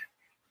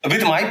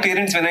 With my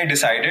parents, when I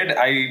decided,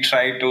 I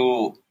try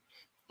to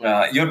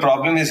your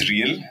problem is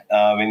real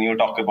when you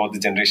talk about the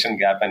generation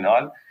gap and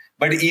all,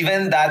 but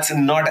even that's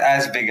not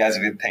as big as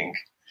we think.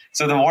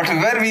 So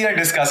whatever we are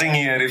discussing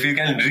here, if you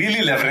can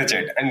really leverage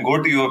it and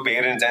go to your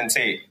parents and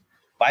say,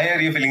 why are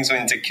you feeling so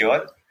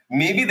insecure?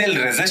 Maybe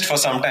they'll resist for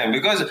some time,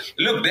 because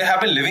look, they have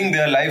been living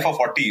their life for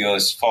 40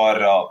 years,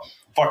 for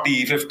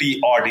 40, 50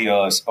 odd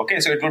years. Okay,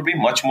 so it would be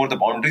much more, the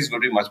boundaries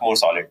would be much more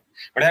solid.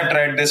 But I've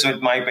tried this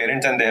with my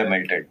parents and they have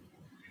melted.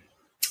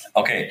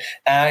 Okay,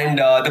 and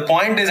the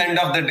point is, end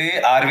of the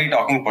day, are we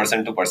talking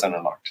person to person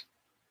or not?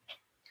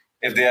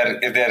 If they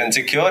are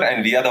insecure,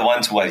 and we are the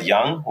ones who are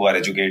young, who are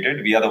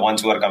educated, we are the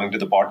ones who are coming to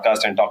the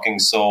podcast and talking,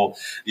 so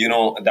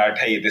that,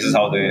 hey, this is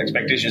how the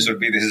expectations should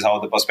be, this is how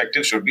the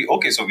perspective should be.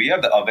 Okay, so we are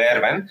aware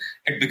when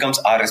it becomes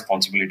our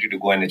responsibility to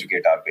go and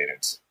educate our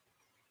parents.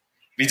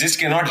 We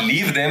just cannot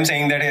leave them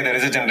saying that, hey, there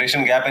is a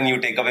generation gap and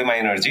you take away my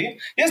energy.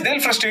 Yes,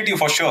 they'll frustrate you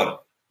for sure.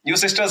 Your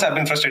sisters have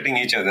been frustrating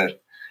each other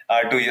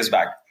 2 years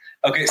back.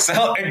 Okay,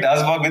 so it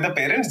does work with the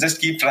parents.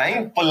 Just keep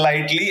trying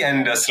politely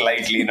and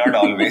slightly, not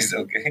always.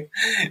 Okay.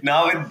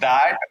 Now with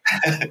that,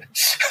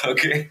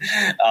 okay,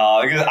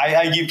 because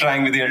I keep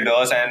trying with the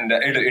elders and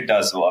it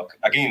does work.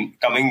 Again,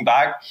 coming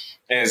back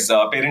is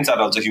parents are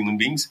also human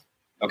beings.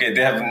 Okay,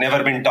 they have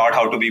never been taught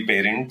how to be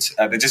parents.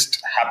 They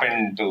just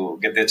happened to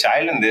get their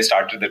child and they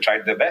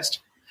tried their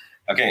best.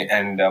 Okay,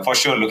 and for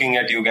sure, looking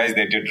at you guys,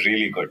 they did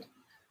really good.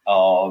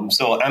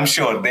 So I'm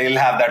sure they'll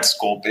have that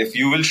scope. If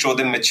you will show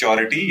them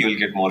maturity, you'll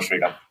get more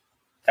freedom.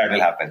 That will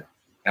happen.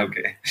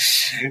 Okay.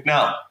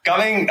 Now,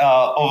 coming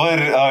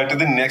over to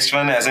the next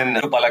one, as in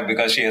Palak,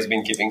 because she has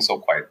been keeping so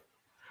quiet.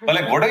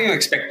 Palak, what are your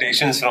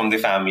expectations from the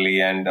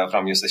family and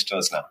from your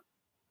sisters now?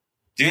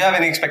 Do you have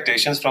any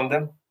expectations from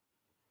them?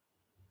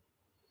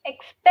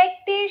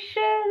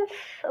 Expectations?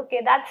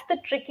 Okay, that's the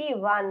tricky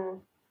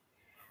one.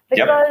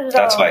 Because, yep,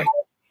 that's why.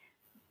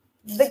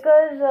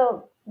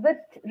 Because with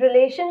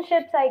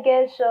relationships, I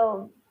guess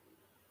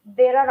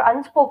there are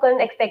unspoken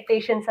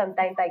expectations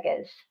sometimes, I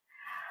guess.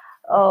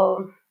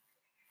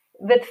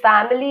 With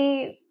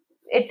family,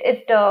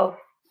 it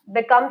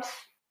becomes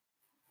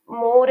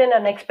more in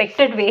an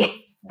unexpected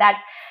way.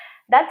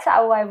 That's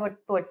how I would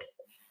put.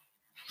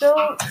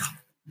 So,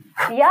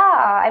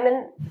 yeah, I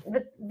mean,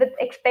 with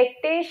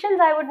expectations,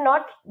 I would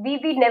not, we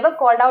never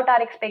called out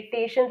our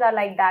expectations are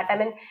like that. I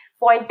mean,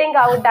 pointing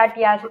out that,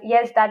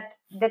 yes, that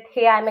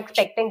hey, I'm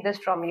expecting this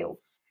from you.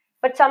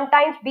 But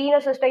sometimes being a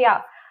sister,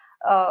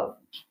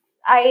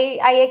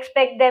 I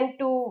expect them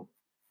to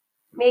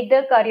make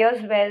their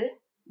careers well.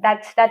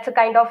 That's a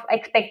kind of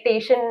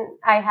expectation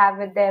I have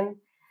with them,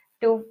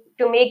 to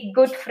make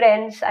good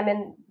friends. I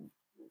mean,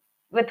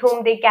 with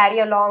whom they carry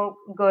along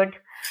good.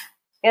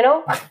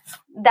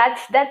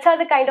 That's are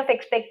the kind of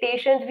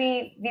expectations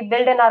we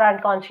build in our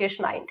unconscious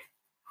mind.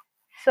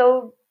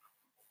 So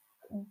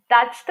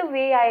that's the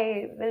way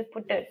I will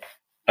put it.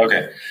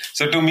 Okay,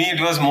 so to me it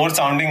was more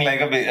sounding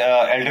like a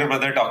elder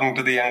brother talking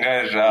to the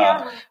younger,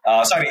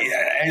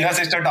 elder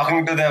sister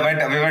talking to the.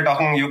 But we were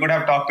talking. You could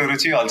have talked to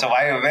Ruchi also.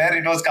 Where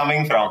it was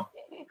coming from?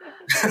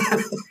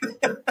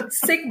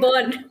 Sick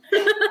burn.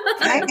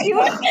 Thank you.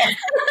 All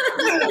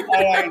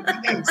right.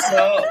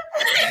 So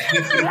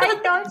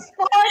Right on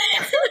spot.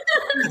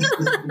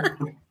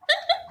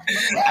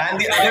 And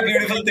the other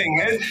beautiful thing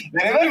is,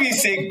 whenever we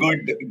say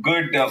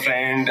good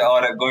friend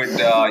or a good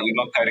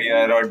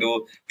career or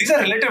these are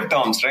relative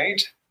terms,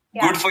 right?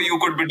 Yeah. Good for you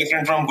could be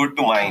different from good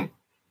to mine.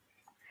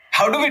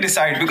 How do we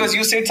decide? Because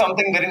you said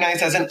something very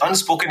nice as an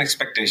unspoken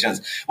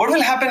expectations. What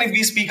will happen if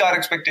we speak our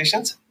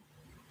expectations?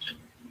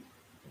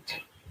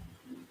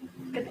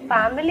 With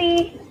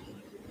family,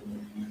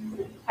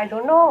 I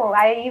don't know.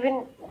 I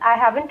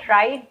haven't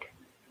tried.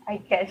 I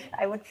guess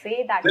I would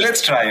say that.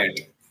 Let's try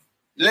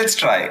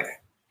it.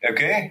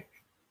 Okay.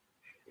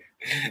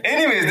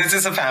 Anyways, this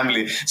is a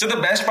family. So the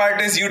best part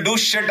is you do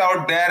shit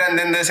out there and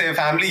then they say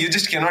family, you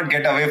just cannot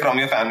get away from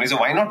your family. So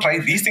why not try?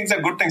 These things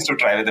are good things to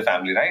try with the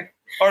family, right?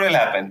 What will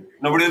happen?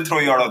 Nobody will throw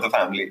you out of the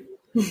family.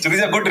 So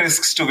these are good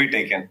risks to be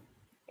taken.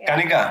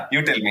 Kanika,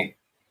 you tell me.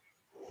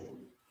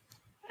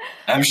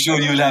 I'm sure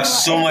you'll have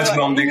so much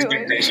from the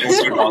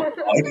expectations to talk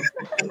about.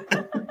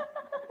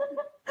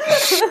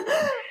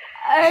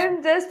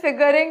 I'm just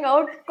figuring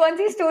out कौन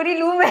सी story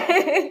लूँ मैं.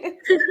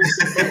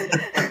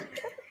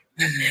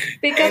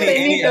 Pick up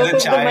any other top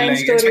of the mind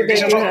child-like story that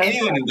expectation you from have.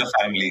 anyone in the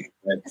family.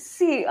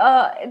 See,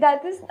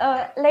 that is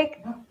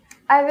like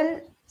I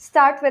will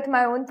start with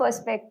my own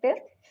perspective.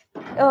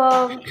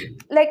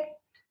 Like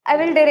I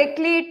will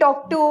directly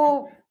talk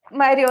to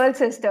my real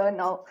sister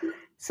now.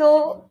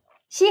 So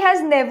she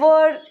has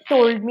never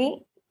told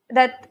me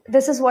that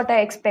this is what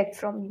I expect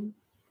from you.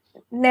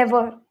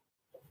 Never.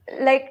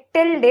 Like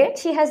till date,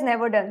 she has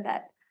never done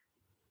that.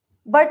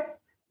 But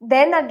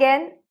then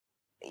again,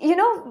 you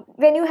know,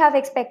 when you have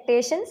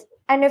expectations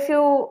and if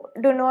you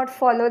do not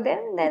follow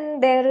them, then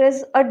there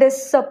is a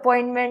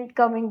disappointment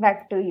coming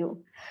back to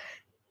you.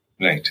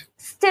 Right.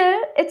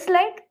 Still, it's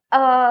like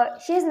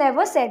she has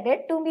never said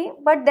it to me,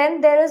 but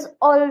then there is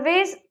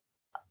always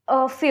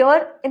a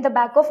fear in the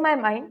back of my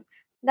mind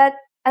that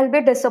I'll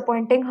be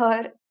disappointing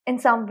her in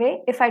some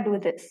way if I do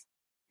this.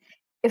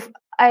 If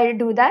I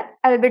do that,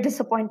 I'll be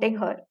disappointing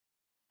her.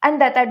 And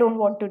that I don't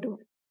want to do.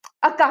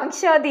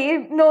 Akanksha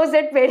Deep knows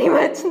it very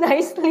much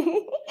nicely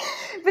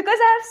because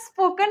I have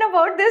spoken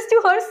about this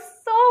to her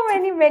so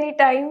many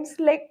times.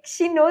 Like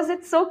she knows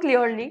it so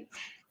clearly.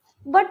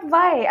 But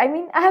why? I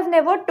mean, I have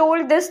never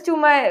told this to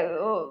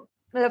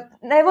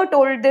never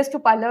told this to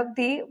Palak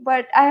Di,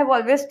 but I have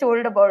always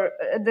told about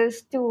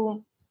this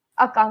to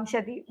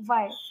Akanksha Di.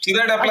 Why? So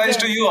that applies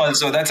to you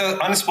also. That's an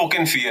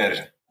unspoken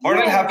fear. What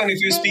will happen if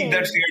you speak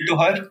that fear to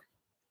her?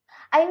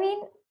 I mean,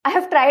 I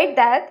have tried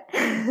that,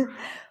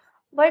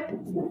 but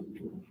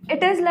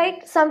it is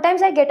like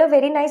sometimes I get a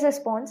very nice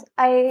response.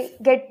 I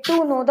get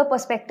to know the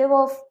perspective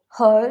of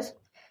hers,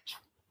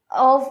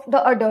 of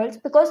the adults,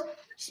 because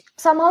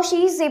somehow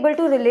she is able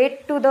to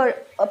relate to the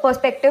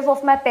perspective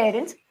of my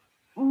parents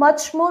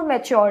much more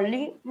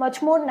maturely,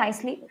 much more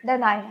nicely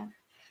than I am.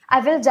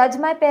 I will judge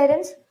my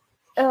parents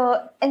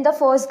in the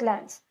first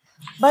glance,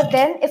 but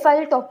then if I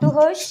will talk to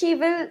her, she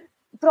will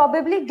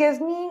probably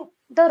give me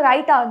the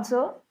right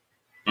answer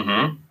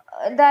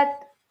that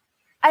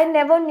I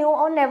never knew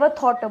or never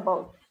thought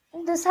about.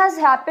 This has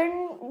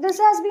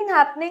been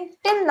happening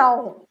till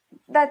now.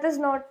 That is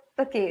not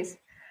the case.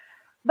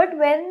 But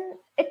when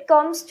it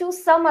comes to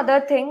some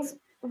other things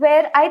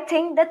where I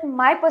think that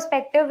my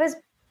perspective is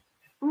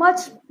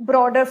much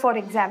broader, for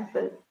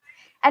example,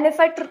 and if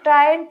I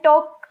try and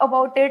talk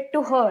about it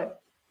to her,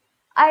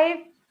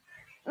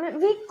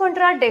 we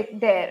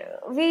contradict there.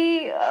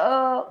 We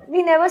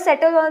never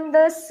settle on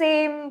the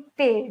same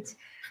page.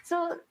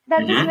 So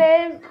that is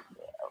where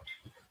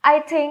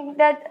I think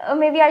that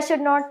maybe I should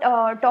not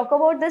talk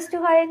about this to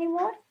her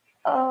anymore.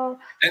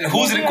 And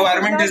whose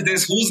requirement is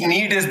this? Whose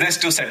need is this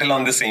to settle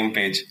on the same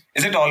page?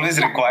 Is it always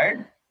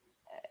required?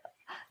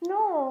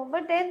 No,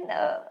 but then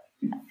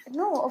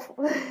no.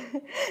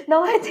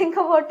 Now I think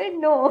about it,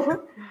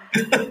 no.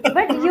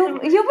 But you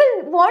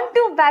will want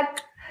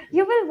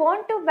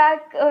to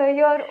back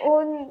your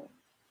own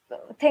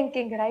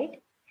thinking,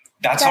 right?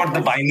 That's what the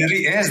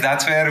binary is.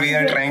 That's where we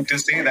are trying to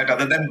say that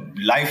other than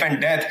life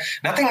and death,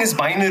 nothing is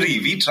binary.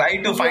 We try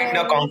to find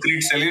a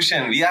concrete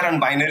solution. We are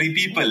unbinary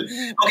people.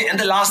 Okay, and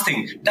the last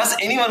thing, does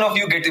any one of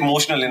you get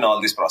emotional in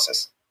all this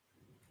process?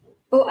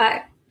 Oh,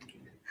 I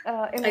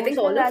think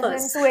all of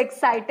us. Too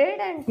excited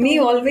and me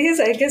always,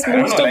 I guess,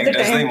 most of the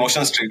does time. the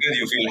emotions trigger?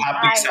 You feel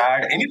happy,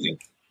 sad, anything?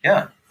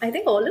 Yeah. I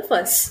think all of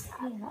us.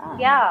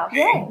 Yeah.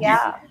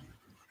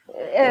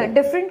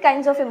 Different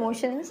kinds of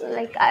emotions.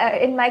 Like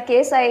in my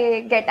case,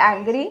 I get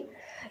angry.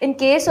 In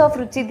case of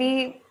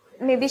Ruchidi,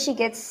 maybe she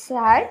gets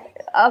sad.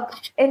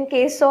 In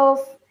case of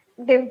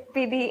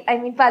Dimpy,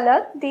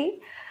 Palak Di,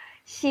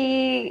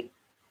 she,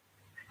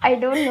 I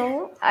don't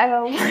know.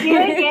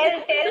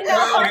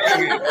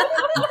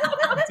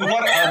 So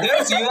for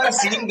others, you are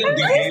seeing the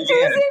behavior.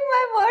 Choosing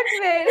my words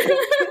well.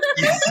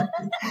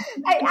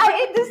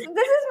 This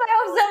is my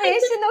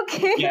observation,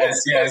 okay?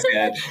 Yes.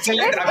 So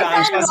let if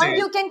Akanksha I'm say. wrong,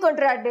 you can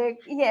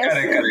contradict. Yes.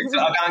 Correct. So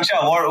Akanksha,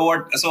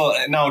 what? So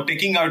now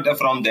taking out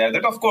from there,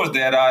 that of course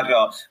there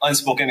are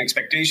unspoken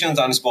expectations,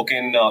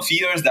 unspoken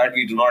fears that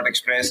we do not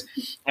express,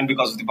 and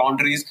because of the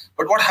boundaries.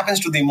 But what happens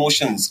to the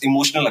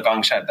emotional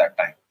Akanksha at that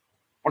time?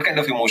 What kind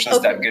of emotions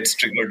that gets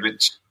triggered,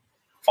 which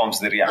forms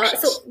the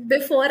reactions? So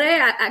before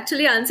I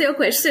actually answer your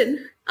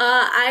question,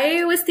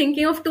 I was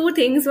thinking of two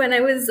things when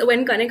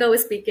Kanika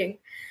was speaking.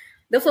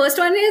 The first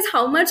one is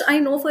how much I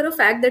know for a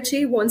fact that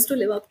she wants to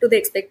live up to the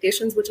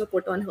expectations which are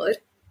put on her,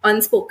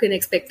 unspoken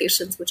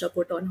expectations which are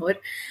put on her.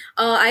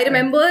 I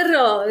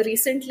remember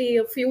recently,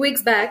 a few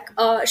weeks back,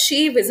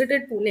 she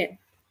visited Pune.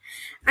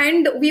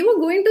 And we were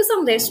going to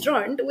some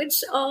restaurant,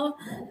 which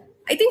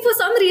I think for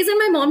some reason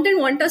my mom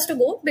didn't want us to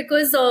go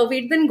because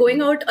we'd been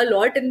going out a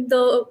lot in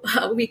the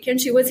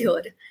weekend she was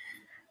here.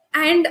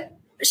 And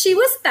she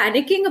was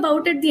panicking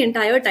about it the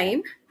entire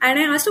time. And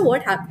I asked her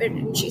what happened.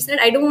 And she said,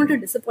 I don't want to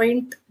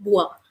disappoint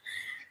Bua.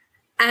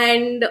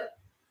 And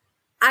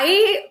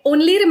I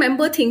only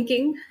remember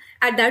thinking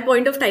at that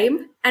point of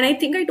time, and I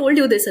think I told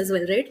you this as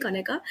well, right,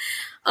 Kanika,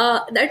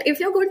 that if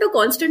you're going to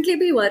constantly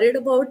be worried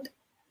about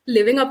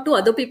living up to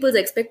other people's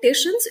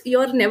expectations,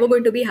 you're never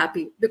going to be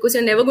happy, because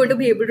you're never going to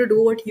be able to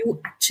do what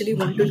you actually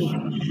want to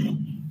do.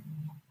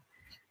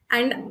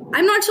 And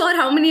I'm not sure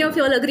how many of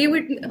y'all agree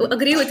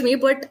with me,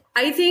 but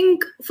I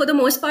think for the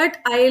most part,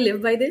 I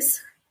live by this,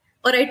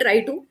 or I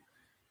try to.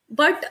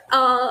 But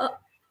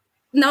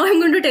now I'm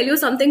going to tell you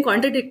something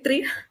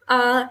contradictory.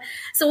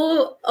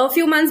 So a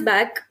few months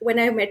back, when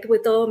I met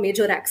with a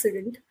major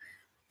accident,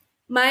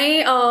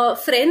 my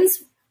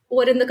friends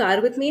were in the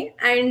car with me,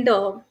 and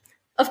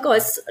of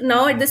course,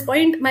 now at this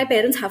point, my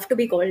parents have to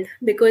be called,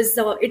 because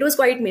it was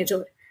quite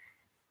major.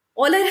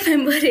 All I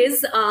remember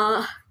is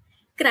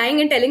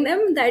crying and telling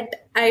them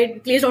that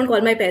please don't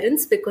call my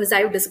parents, because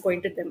I've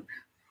disappointed them.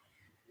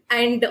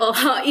 And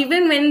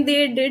even when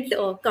they did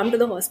come to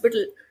the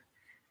hospital,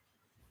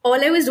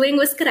 all I was doing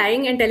was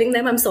crying and telling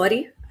them, I'm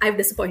sorry, I've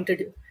disappointed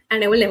you,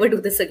 and I will never do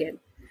this again.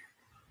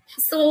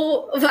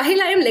 So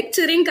while I am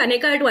lecturing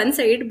Kanika at one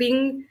side,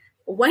 being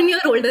 1 year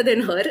older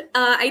than her,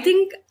 I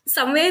think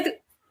somewhere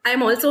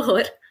I'm also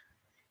her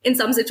in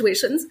some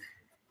situations,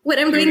 where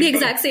I'm doing the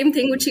exact same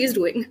thing which she's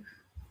doing.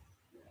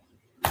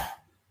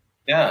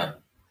 Yeah.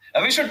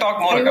 We should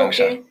talk more,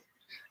 Akanksha.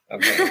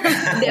 Okay.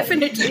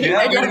 Definitely. Yeah,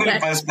 I love beautiful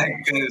that.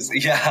 perspectives.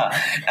 Yeah.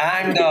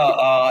 And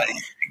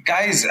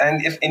guys,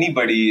 and if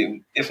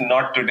anybody, if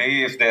not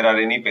today, if there are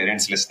any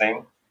parents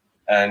listening,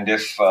 and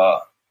if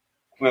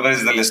whoever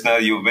is the listener,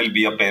 you will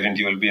be a parent,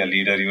 you will be a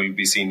leader, you will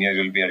be senior,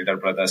 you will be elder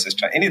brother,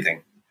 sister,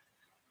 anything.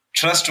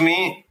 Trust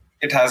me,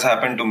 it has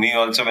happened to me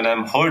also. When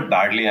I'm hurt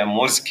badly, I'm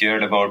more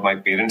scared about my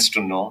parents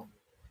to know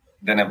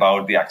than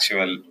about the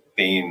actual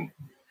pain.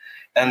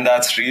 And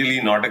that's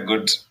really not a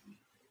good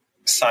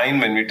sign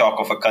when we talk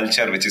of a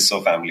culture which is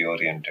so family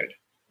oriented.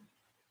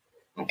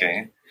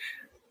 Okay.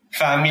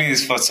 Family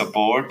is for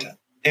support.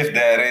 If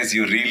there is,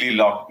 you really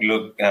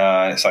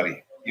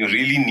you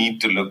really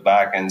need to look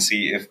back and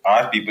see if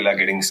our people are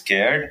getting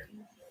scared.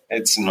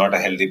 It's not a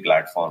healthy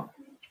platform.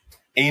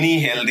 Any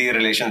healthy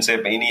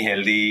relationship, any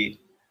healthy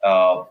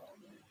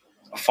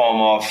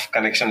form of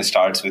connection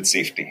starts with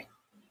safety.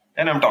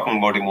 And I'm talking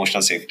about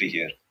emotional safety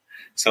here.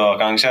 So,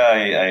 Akanksha,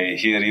 I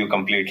hear you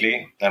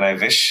completely, and I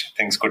wish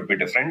things could be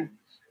different.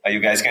 You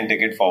guys can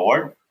take it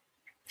forward.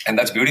 And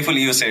that's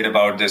beautifully you said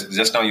about this.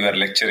 Just now you are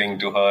lecturing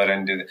to her,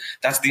 and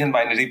that's the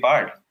unbinary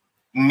part.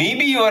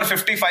 Maybe you are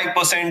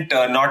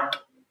 55% not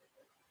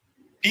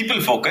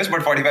people focused,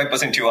 but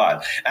 45% you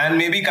are. And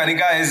maybe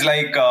Kanika is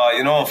like,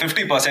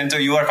 50%. So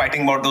you are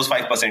fighting about those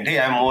 5%. Hey,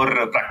 I'm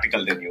more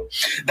practical than you.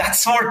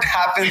 That's what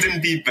happens in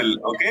people.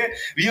 Okay.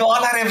 We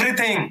all are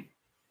everything.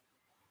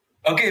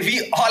 Okay.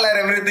 We all are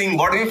everything.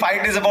 What we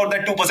fight is about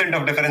that 2%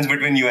 of difference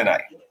between you and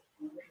I.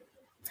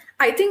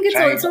 I think it's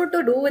Right. also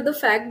to do with the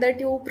fact that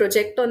you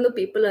project on the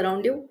people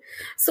around you.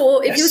 So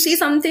if you see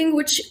something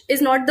which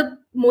is not the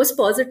most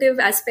positive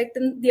aspect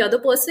in the other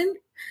person,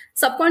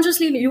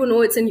 subconsciously you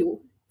know it's in you,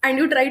 and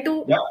you try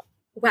to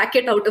whack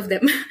it out of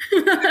them.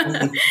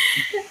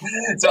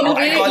 So in a I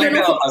way, call it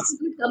it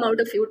come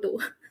out of you too.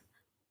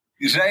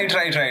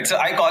 Right. So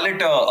I call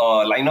it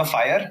a line of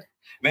fire.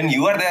 When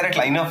you are there at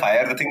line of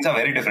fire, the things are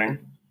very different.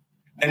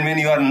 Then when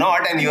you are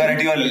not, and you are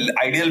at your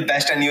ideal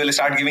best, and you will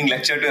start giving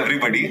lecture to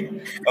everybody,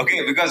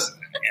 okay, because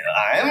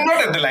I am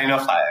not at the line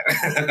of fire.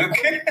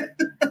 Okay.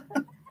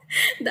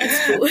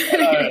 That's true.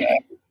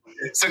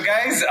 So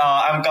guys,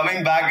 I'm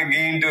coming back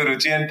again to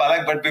Ruchi and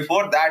Palak, but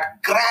before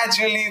that,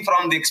 gradually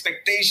from the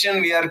expectation,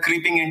 we are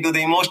creeping into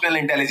the emotional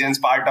intelligence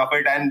part of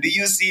it. And do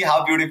you see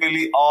how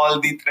beautifully all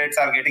the threads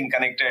are getting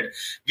connected?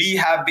 We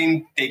have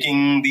been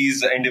taking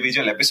these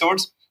individual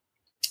episodes,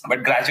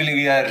 but gradually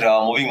we are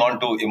moving on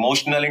to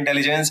emotional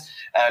intelligence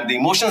and the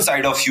emotion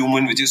side of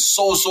human, which is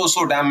so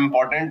damn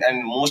important.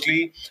 And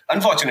mostly,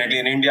 unfortunately,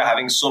 in India,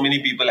 having so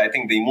many people, I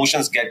think the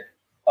emotions get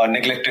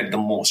neglected the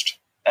most.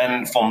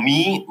 And for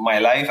me, my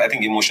life, I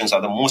think emotions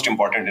are the most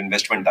important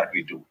investment that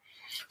we do.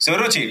 So,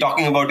 Ruchi,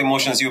 talking about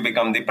emotions, you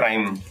become the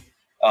prime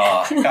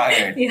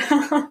target.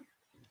 Yeah.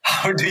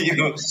 How do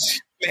you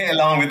play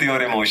along with your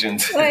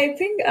emotions? So I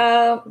think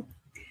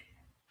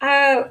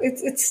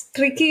it's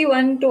tricky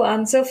one to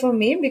answer for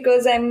me,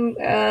 because I'm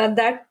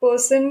that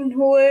person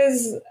who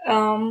is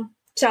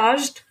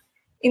charged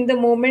in the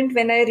moment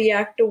when I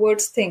react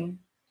towards thing.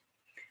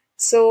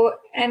 So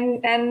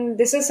and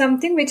this is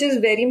something which is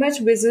very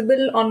much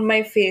visible on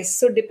my face.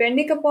 So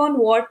depending upon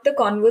what the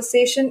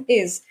conversation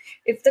is,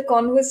 if the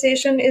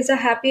conversation is a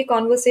happy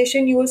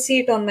conversation, you will see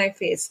it on my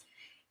face.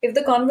 If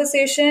the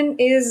conversation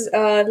is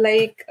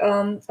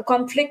a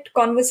conflict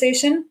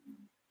conversation,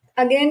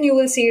 again you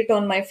will see it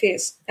on my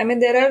face. I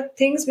mean, there are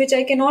things which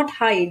I cannot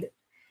hide.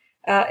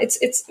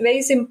 It's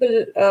very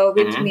simple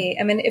with me.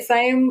 I mean, if I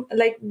am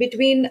like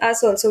between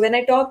us also, when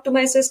I talk to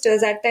my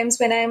sisters, at times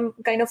when I'm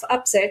kind of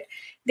upset,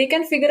 they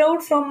can figure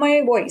out from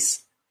my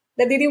voice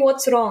that Didi,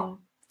 what's wrong?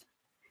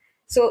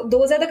 So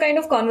those are the kind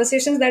of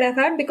conversations that I've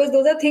had, because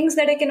those are things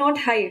that I cannot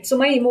hide. So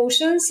my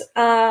emotions,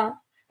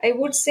 I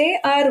would say,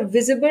 are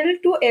visible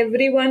to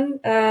everyone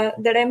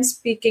that I'm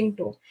speaking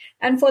to.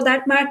 And for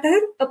that matter,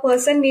 a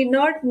person need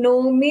not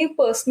know me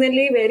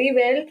personally very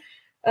well.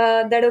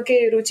 That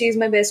okay, Ruchi is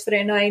my best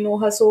friend, I know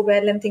her so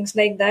well, and things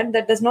like that.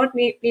 That does not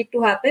need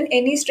to happen.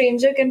 Any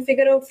stranger can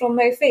figure out from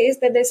my face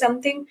that there's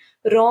something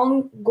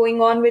wrong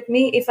going on with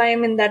me if I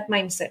am in that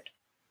mindset.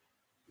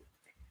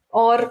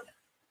 Or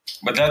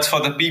But that's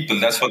for the people,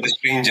 that's for the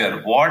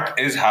stranger. What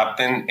is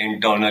happening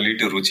internally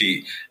to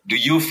Ruchi? Do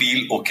you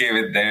feel okay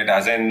with that?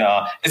 As in,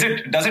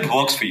 does it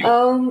works for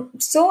you?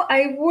 So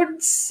I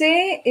would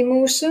say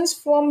emotions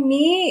for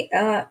me,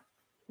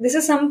 this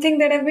is something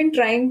that I've been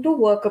trying to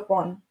work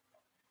upon.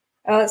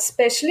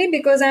 Especially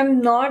because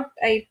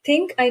I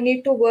think I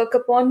need to work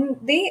upon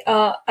the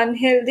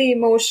unhealthy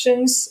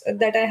emotions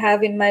that I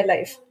have in my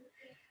life.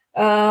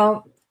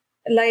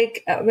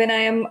 When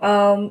I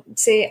am,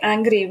 say,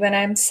 angry, when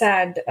I'm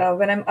sad,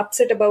 when I'm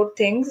upset about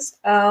things,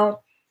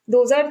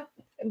 those are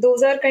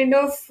kind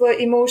of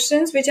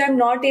emotions which I'm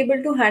not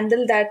able to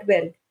handle that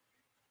well,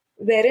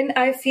 wherein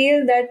I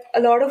feel that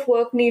a lot of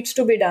work needs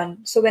to be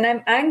done. So when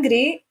I'm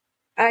angry,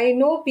 I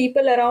know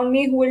people around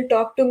me who will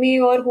talk to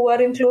me or who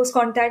are in close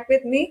contact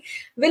with me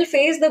will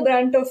face the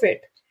brunt of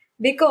it,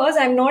 because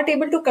I'm not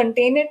able to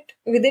contain it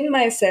within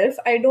myself.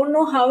 I don't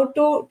know how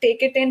to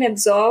take it and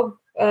absorb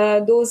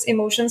those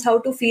emotions, how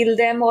to feel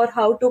them, or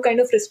how to kind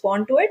of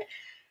respond to it.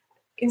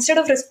 Instead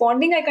of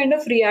responding, I kind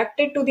of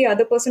reacted to the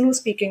other person who's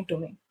speaking to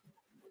me.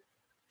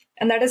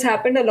 And that has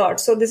happened a lot.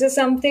 So this is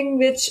something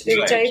which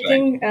I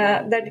think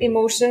that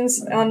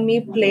emotions on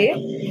me play.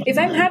 If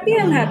I'm happy,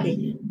 I'm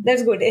happy.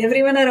 That's good.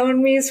 Everyone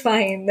around me is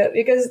fine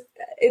because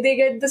they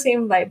get the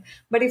same vibe.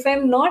 But if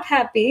I'm not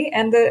happy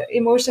and the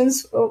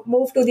emotions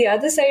move to the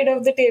other side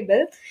of the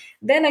table,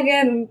 then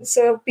again,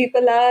 so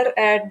people are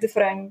at the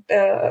front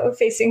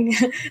facing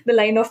the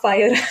line of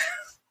fire.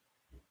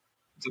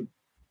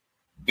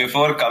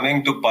 Before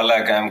coming to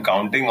Palak, I'm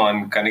counting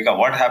on Kanika.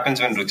 What happens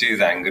when Ruchi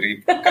is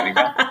angry,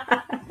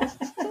 Kanika?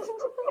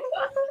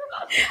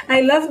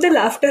 I love the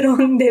laughter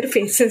on their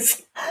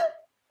faces.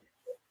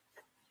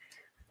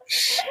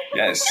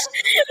 Yes.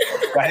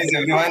 Guys,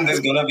 everyone, there's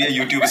going to be a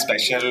YouTube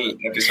special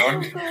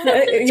episode.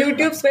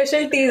 YouTube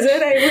special teaser,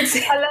 I would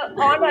say.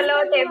 On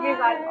alert,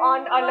 everyone.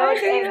 On alert,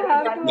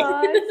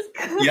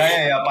 everyone.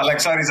 Yeah. Palak,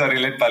 sorry.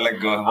 Let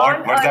Palak go.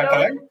 What's that,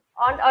 Palak?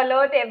 On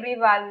alert,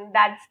 everyone.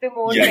 That's the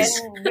mode when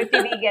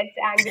BTV gets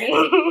angry.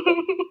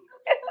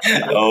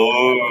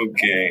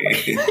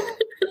 Okay.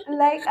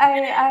 Like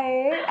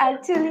I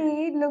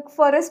actually look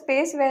for a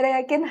space where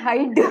I can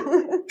hide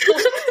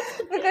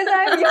because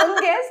I'm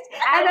youngest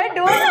and I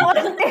don't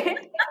want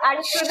it.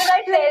 And shouldn't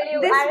I tell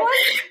you?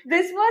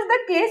 This was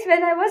the case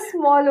when I was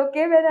small.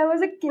 Okay, when I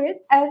was a kid,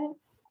 and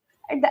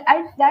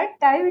at that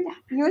time it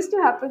used to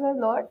happen a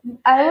lot.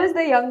 I was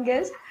the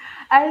youngest,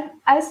 and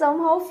I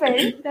somehow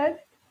felt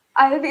that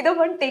I'll be the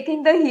one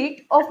taking the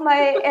heat of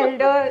my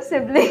elder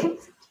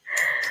siblings.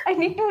 I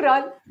need to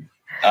run.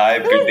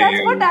 Because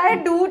that's what I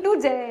do to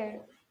Jay.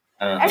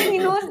 And he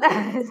knows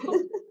that.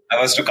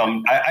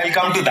 I'll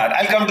come to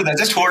that.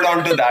 Just hold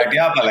on to that.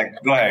 Yeah, Palak,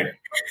 go ahead.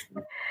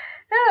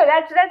 No,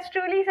 that's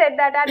truly said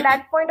that at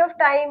that point of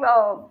time,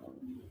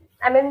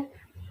 I mean,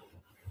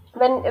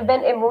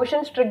 when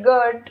emotions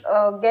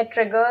get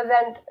triggers,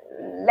 and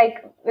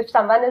like if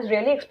someone is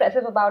really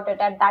expressive about it,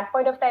 at that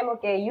point of time,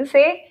 okay, you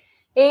say,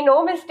 hey,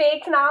 no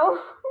mistakes now,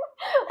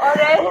 or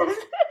else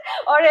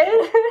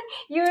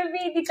you will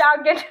be the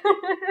target.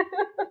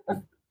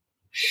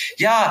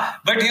 Yeah,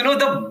 but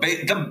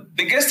the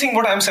biggest thing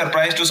what I'm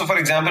surprised to. So, for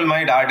example,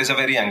 my dad is a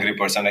very angry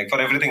person. Like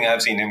for everything, I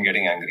have seen him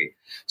getting angry.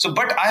 So,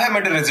 but I have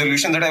made a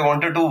resolution that I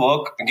wanted to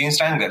work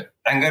against anger.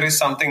 Anger is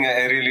something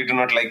I really do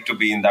not like to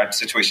be in that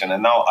situation.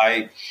 And now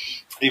I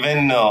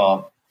even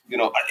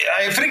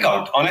I freak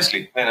out,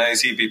 honestly, when I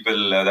see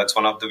people. That's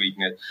one of the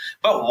weakness.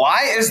 But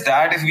why is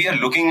that? If we are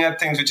looking at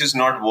things which is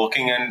not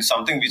working and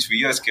something which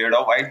we are scared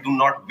of, why do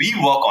not we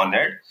work on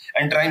it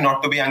and try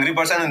not to be angry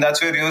person? And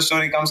that's where your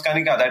story comes,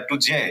 Kanika, that to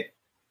Jay.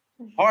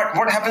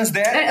 What happens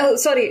there?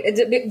 Sorry,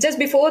 just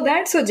before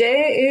that, so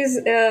Jay is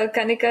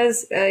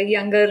Kanika's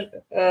younger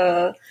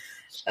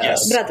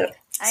brother.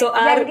 So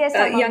our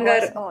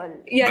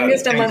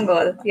youngest among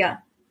all. Yeah.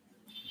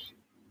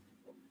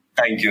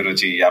 Thank you,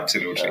 Ruchi.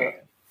 Absolutely.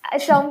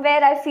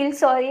 Somewhere I feel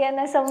sorry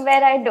and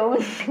somewhere I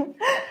don't.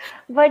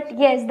 But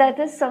yes, that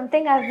is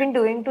something I've been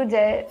doing to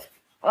Jay.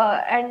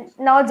 And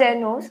now Jay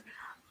knows.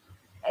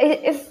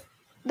 If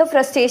the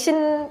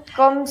frustration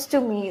comes to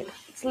me,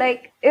 it's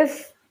like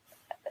if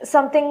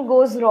something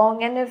goes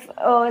wrong and if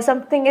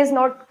something is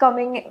not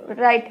coming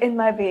right in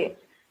my way,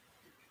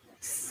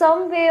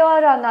 some way or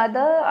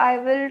another, I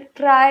will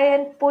try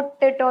and put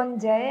it on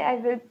Jay. I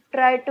will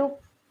try to,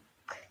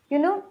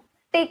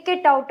 take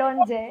it out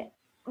on Jay.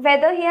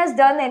 Whether he has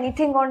done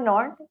anything or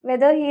not,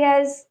 whether he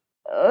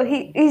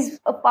is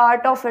a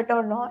part of it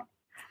or not,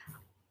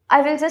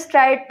 I will just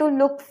try to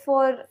look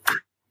for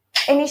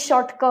any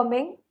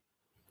shortcoming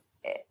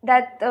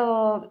that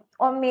or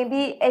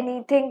maybe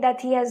anything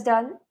that he has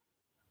done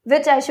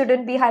which I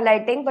shouldn't be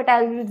highlighting, but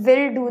I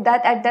will do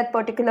that at that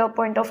particular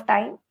point of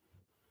time.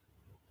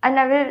 And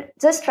I will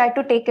just try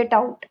to take it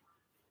out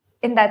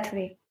in that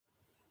way.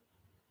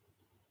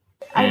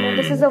 I know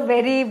this is a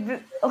very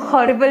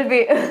horrible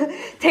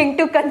thing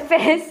to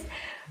confess,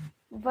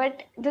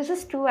 but this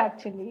is true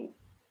actually.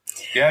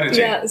 Yeah, Ruchi.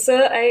 Yeah, so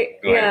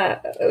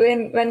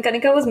when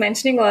Kanika was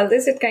mentioning all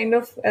this, it kind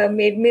of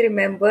made me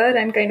remember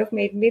and kind of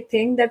made me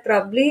think that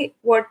probably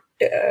what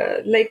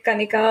like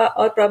Kanika,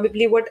 or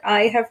probably what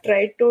I have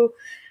tried to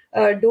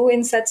do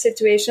in such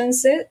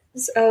situations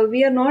is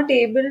we are not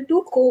able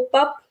to cope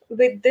up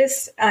with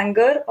this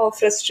anger or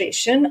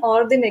frustration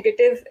or the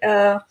negative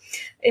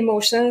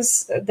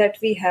emotions that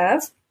we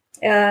have.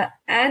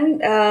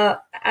 And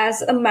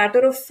as a matter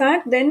of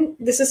fact, then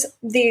this is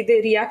the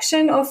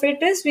reaction of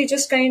it is we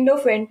just kind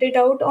of vent it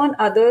out on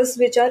others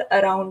which are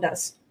around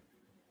us.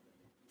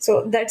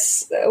 So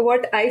that's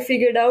what I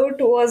figured out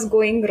was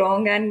going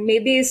wrong, and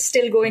maybe is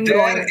still going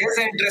wrong. There is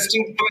an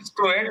interesting twist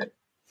to it.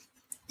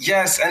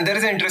 Yes, and there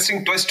is an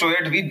interesting twist to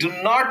it. We do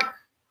not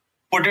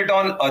put it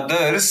on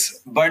others,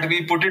 but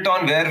we put it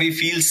on where we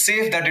feel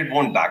safe that it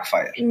won't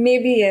backfire.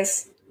 Maybe,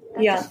 yes.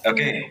 Yeah.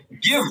 Okay,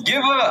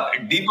 give a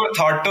deeper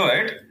thought to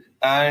it,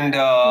 and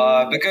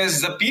because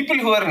the people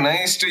who are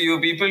nice to you,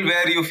 people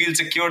where you feel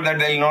secure that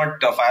they'll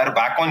not fire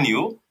back on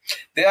you,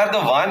 they are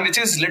the one which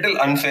is little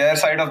unfair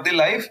side of the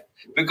life.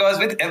 Because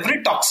with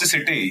every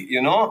toxicity,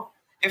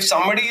 if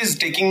somebody is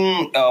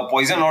taking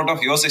poison out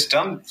of your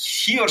system,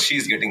 he or she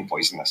is getting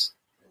poisonous.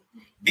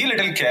 Be a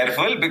little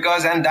careful,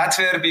 and that's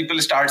where people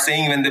start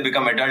saying when they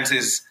become adults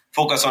is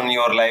focus on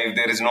your life.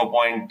 There is no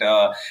point,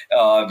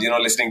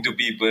 listening to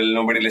people.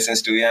 Nobody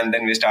listens to you. And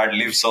then we start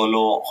live solo.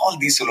 All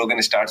these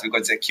slogan starts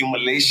because it's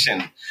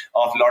accumulation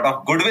of a lot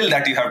of goodwill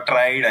that you have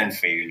tried and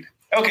failed.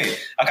 Okay,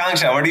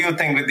 Akanksha, what do you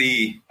think with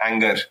the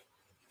anger?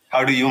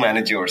 How do you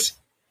manage yours?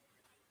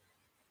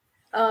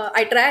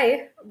 I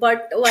try,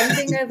 but one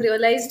thing I've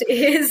realized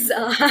is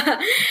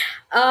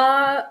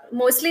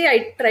mostly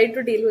I try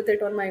to deal with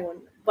it on my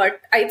own.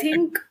 But I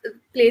think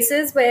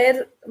places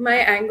where my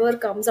anger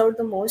comes out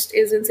the most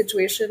is in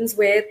situations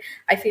where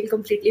I feel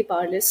completely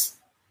powerless.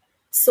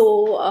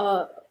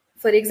 So,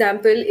 for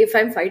example, if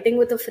I'm fighting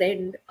with a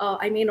friend,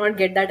 I may not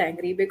get that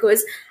angry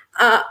because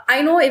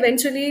I know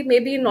eventually,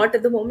 maybe not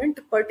at the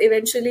moment, but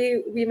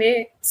eventually we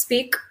may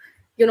speak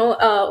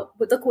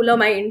with a cooler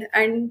mind,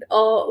 and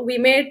we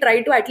may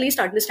try to at least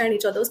understand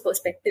each other's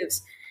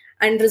perspectives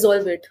and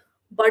resolve it.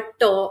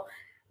 But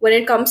when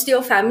it comes to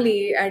your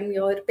family and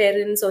your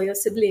parents or your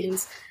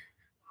siblings,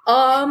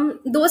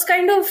 those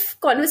kind of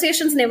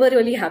conversations never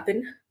really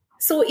happen.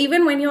 So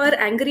even when you are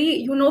angry,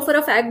 you know for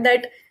a fact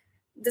that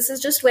this is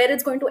just where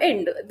it's going to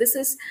end.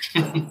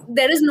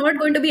 There is not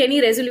going to be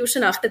any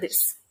resolution after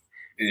this.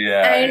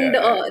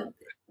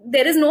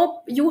 There is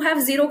you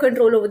have zero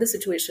control over the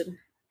situation.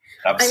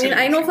 Absolutely. I mean,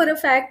 I know for a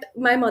fact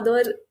my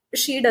mother,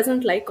 she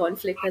doesn't like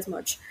conflict as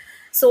much.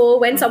 So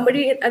when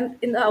somebody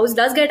in the house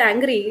does get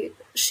angry,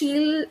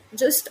 she'll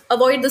just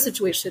avoid the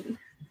situation.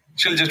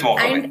 She'll just walk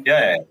away.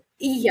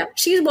 Yeah,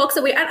 she walks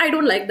away, and I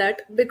don't like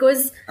that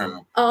because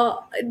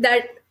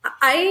that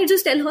I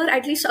just tell her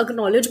at least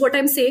acknowledge what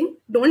I'm saying.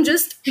 Don't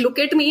just look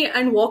at me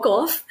and walk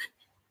off.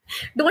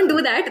 Don't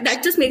do that.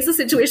 That just makes the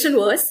situation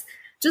worse.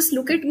 Just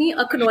look at me,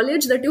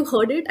 acknowledge that you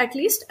heard it at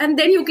least, and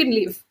then you can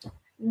leave.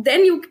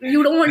 Then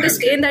you don't want to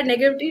stay in that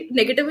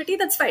negativity,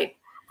 that's fine.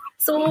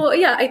 So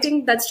yeah, I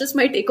think that's just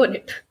my take on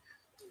it.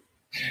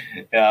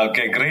 Yeah,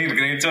 okay,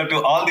 great. So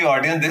to all the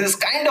audience, this is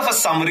kind of a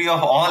summary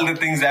of all the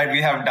things that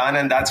we have done,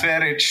 and that's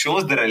where it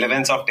shows the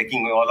relevance of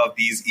taking all of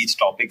these, each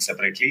topic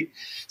separately.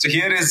 So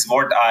here is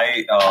what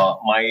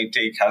my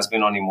take has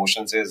been on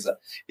emotions is,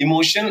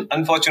 emotion,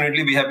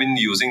 unfortunately, we have been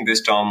using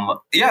this term.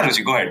 Yeah,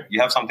 Ruchi, go ahead.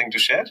 You have something to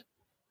share?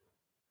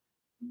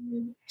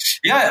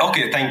 Yeah,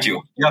 okay, thank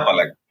you. Yeah,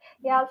 Palak.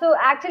 Yeah, so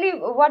actually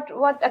what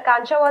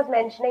Akanksha was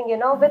mentioning,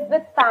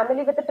 with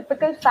family, with a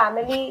typical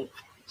family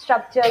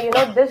structure,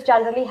 this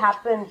generally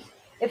happens.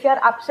 If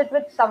you're upset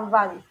with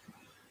someone,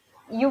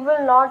 you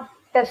will not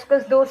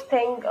discuss those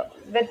things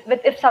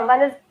with if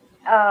someone is,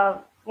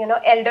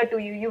 elder to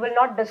you, you will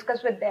not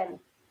discuss with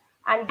them.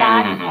 And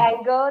that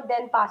anger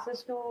then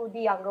passes to the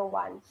younger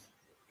ones.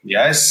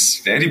 Yes,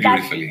 very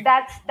beautifully.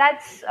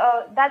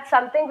 That's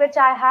something which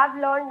I have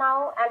learned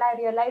now, and I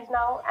realize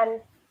now,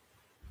 and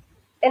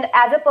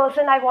as a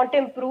person, I want to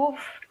improve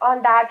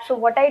on that. So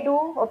what I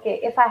do, okay,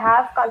 if I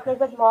have conflict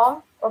with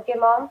mom, okay,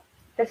 mom,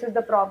 this is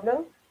the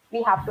problem.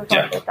 We have to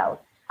sort this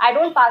out. I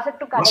don't pass it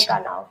to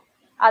Kanika now.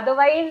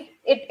 Otherwise,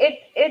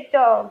 it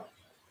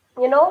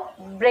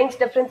brings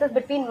differences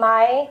between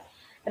my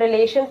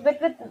relations with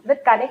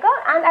Kanika,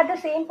 and at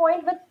the same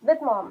point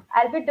with mom.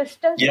 I'll be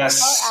distant with her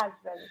as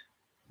well.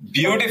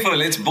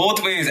 Beautiful. It's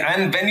both ways.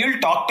 And when you'll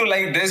talk to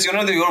like this, your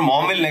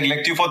mom will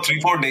neglect you for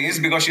 3-4 days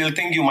because she'll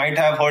think you might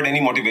have heard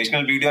any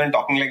motivational video and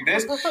talking like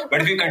this.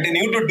 But if you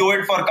continue to do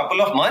it for a couple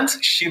of months,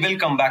 she will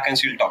come back and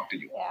she'll talk to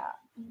you. Yeah.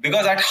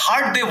 Because at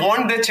heart, they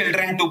want their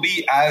children to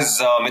be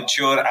as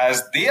mature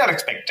as they are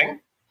expecting.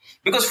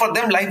 Because for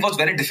them, life was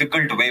very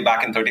difficult way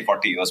back in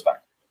 30-40 years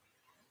back.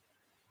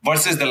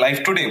 versus the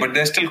life today, but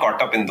they're still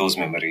caught up in those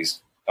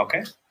memories.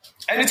 Okay.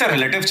 And it's a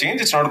relative change.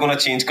 It's not going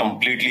to change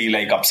completely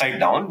like upside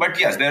down, but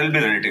yes, there will be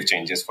relative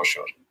changes for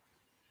sure.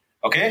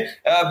 Okay.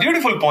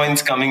 Beautiful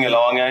points coming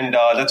along. And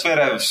that's where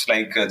I was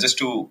like, just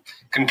to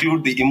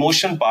conclude the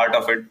emotion part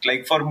of it.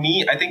 Like for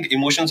me, I think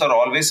emotions are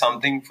always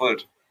something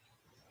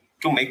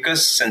to make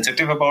us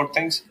sensitive about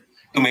things,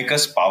 to make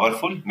us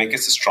powerful, make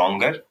us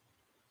stronger.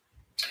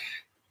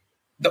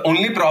 The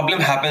only problem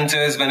happens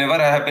is whenever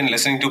I have been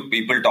listening to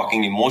people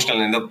talking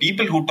emotional, and the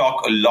people who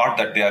talk a lot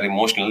that they are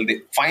emotional,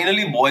 they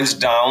finally boils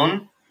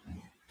down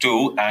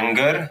to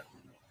anger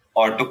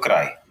or to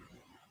cry.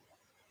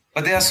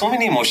 But there are so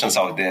many emotions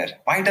out there.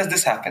 Why does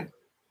this happen?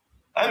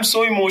 I'm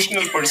so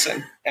emotional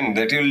person. And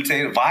that you'll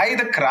say, why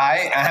the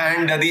cry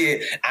and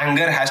the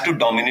anger has to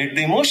dominate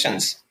the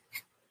emotions?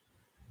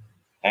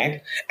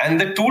 Right?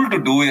 And the tool to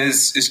do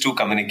is to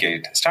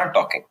communicate. Start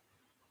talking.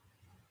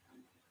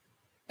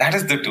 That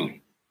is the tool.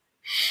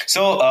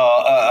 So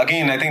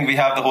again, I think we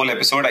have the whole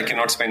episode. I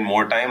cannot spend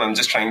more time. I'm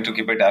just trying to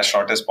keep it as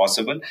short as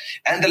possible.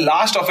 And the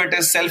last of it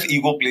is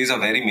self-ego plays a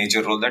very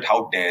major role. That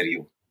how dare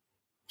you?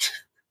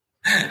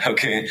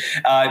 Okay.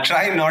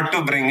 Try not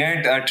to bring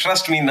it.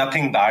 Trust me,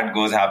 nothing bad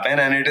goes happen.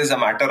 And it is a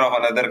matter of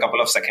another couple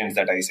of seconds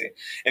that I say.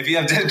 If you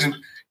have just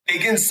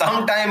taken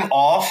some time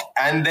off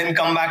and then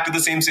come back to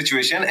the same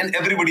situation, and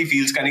everybody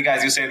feels, Kanika,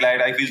 as you said, like,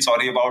 I feel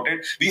sorry about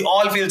it. We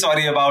all feel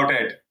sorry about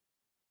it.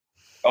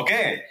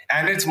 Okay.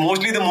 And it's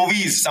mostly the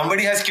movies.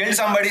 Somebody has killed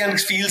somebody and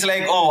feels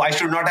like, oh, I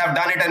should not have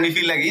done it. And we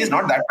feel like he's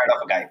not that bad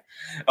of a guy.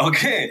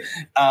 Okay.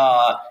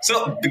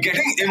 So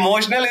getting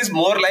emotional is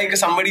more like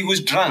somebody who's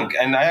drunk.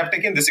 And I have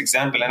taken this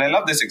example, and I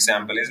love this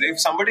example, is if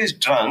somebody is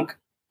drunk,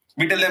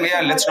 we tell them,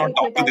 yeah, let's not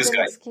talk to this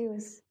guy.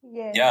 Excuse.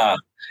 Yes. Yeah.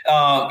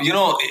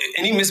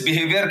 Any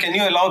misbehavior, can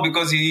you allow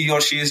because he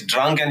or she is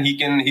drunk, and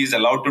he's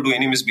allowed to do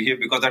any misbehavior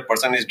because that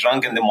person is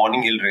drunk, and the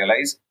morning he'll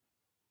realize?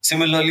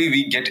 Similarly,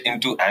 we get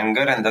into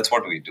anger, and that's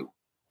what we do.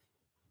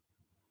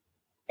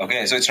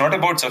 Okay, so it's not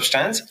about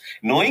substance.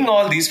 Knowing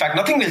all these facts,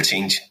 nothing will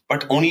change.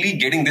 But only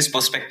getting this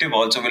perspective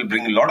also will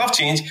bring a lot of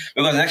change,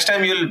 because next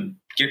time you'll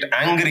get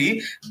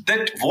angry,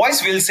 that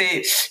voice will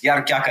say,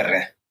 yaar, kya kar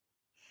rahe?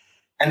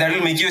 And that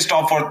will make you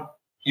stop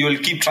you will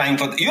keep trying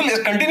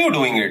you'll continue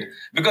doing it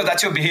because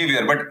that's your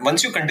behavior. But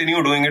once you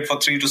continue doing it for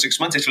 3 to 6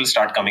 months, it will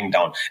start coming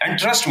down. And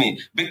trust me,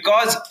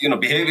 because,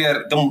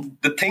 behavior,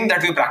 the thing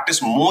that we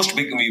practice most,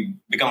 we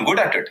become good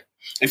at it.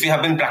 If you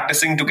have been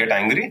practicing to get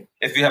angry,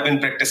 if you have been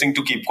practicing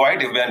to keep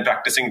quiet, if you have been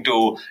practicing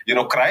to,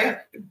 cry,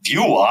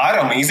 you are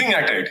amazing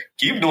at it.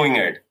 Keep doing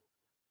it.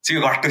 So you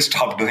got to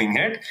stop doing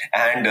it,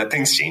 and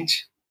things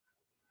change.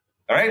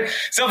 All right.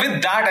 So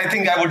with that, I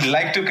think I would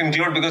like to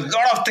conclude, because a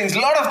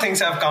lot of things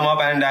have come up,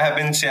 and I have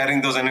been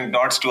sharing those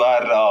anecdotes to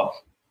our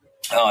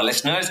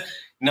listeners.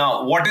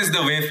 Now, what is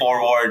the way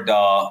forward?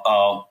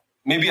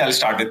 Maybe I'll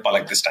start with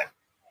Palak this time.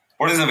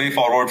 What is the way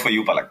forward for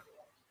you, Palak?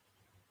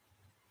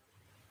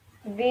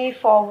 Way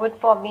forward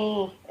for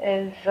me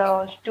is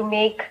to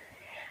make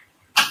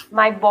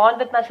my bond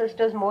with my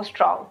sisters more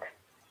strong,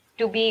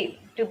 to be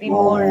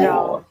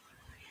more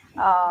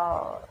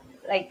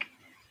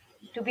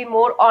to be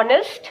more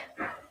honest,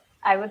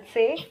 I would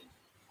say,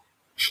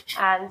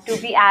 and to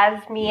be as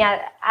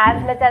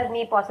much as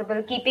me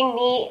possible, keeping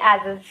me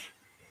as is.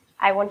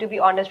 I want to be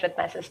honest with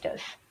my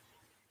sisters.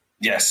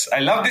 Yes, I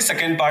love the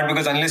second part,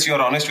 because unless you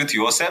are honest with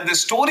yourself, the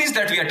stories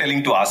that we are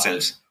telling to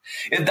ourselves,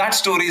 if that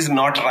story is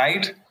not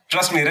right,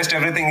 trust me, rest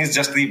everything is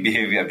just the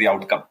behavior, the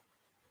outcome.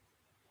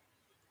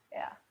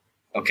 Yeah.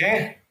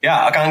 Okay.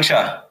 Yeah,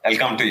 Akanksha, I'll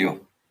come to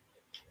you.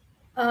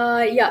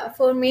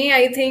 For me,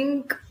 I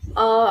think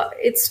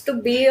it's to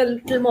be a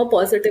little more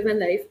positive in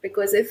life,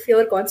 because if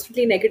you're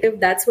constantly negative,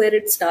 that's where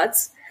it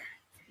starts.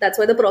 That's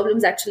where the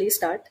problems actually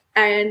start.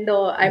 And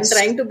I'm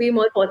trying to be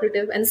more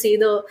positive and see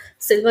the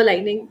silver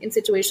lining in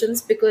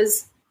situations,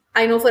 because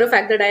I know for a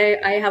fact that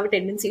I have a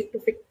tendency to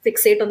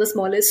fixate on the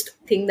smallest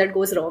thing that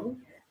goes wrong.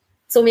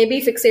 So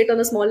maybe fixate on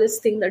the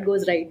smallest thing that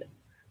goes right.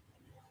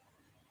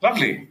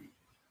 Lovely.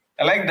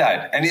 I like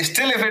that. And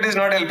still, if it is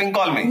not helping,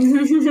 call me.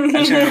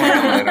 I'll share my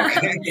number,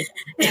 okay?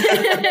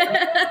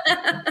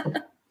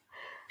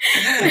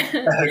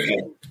 Okay.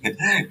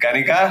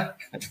 Kanika?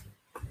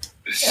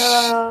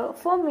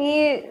 For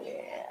me,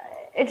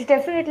 it's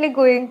definitely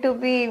going to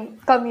be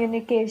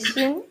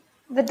communication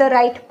with the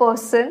right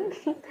person.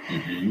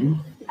 Mm-hmm.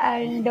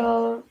 And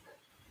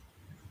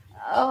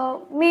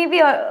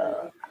maybe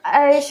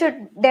I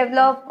should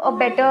develop a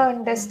better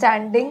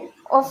understanding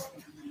of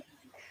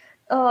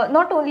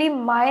not only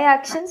my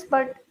actions,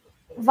 but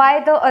why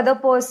the other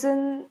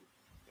person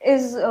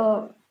is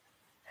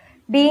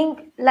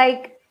being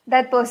like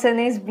that person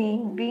is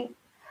being.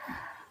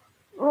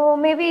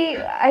 Maybe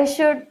I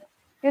should,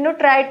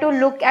 try to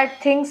look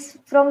at things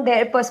from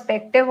their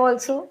perspective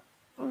also.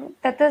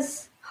 That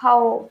is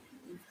how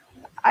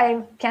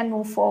I can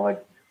move forward.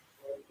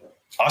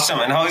 Awesome.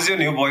 And how is your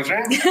new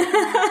boyfriend? I'll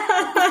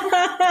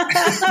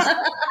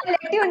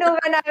let you know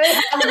when I will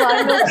have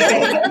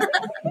one.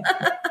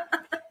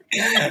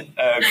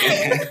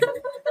 Okay.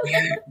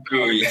 Okay.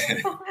 Cool.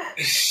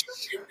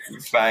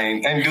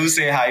 Fine. And do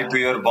say hi to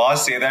your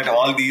boss. Say that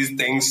all these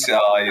things,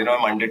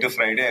 Monday to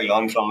Friday, I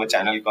learned from a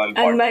channel called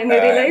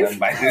Unbinary Life.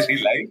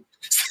 Unbinary Life.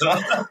 So,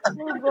 Oh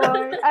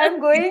God, I'm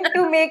going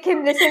to make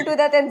him listen to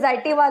that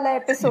anxiety wala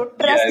episode.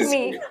 Trust yes.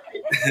 me.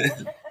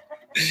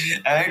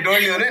 And I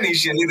told you,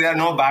 initially there are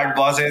no bad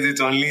bosses. It's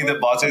only the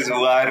bosses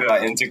who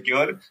are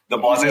insecure, the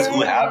bosses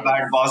who have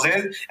bad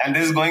bosses. And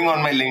this is going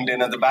on my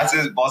LinkedIn. And the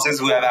bosses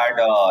who have had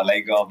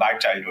a bad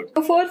childhood.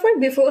 Before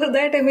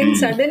that, I mean,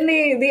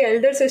 suddenly the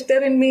elder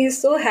sister in me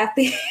is so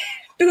happy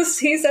to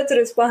see such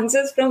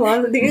responses from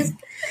all these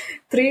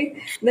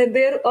three, that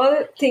they're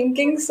all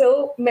thinking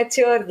so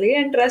maturely.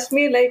 And trust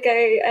me, like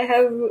I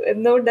have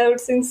no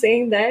doubts in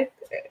saying that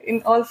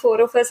in all four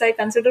of us, I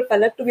consider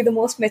Palak to be the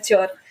most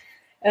mature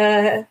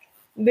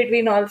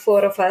between all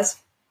four of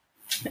us.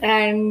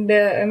 And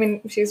I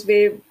mean, she's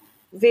way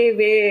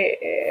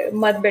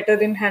much better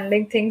in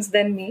handling things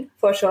than me,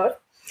 for sure.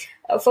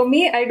 For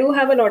me, I do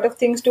have a lot of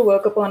things to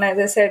work upon. As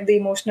I said, the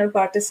emotional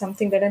part is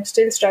something that I'm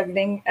still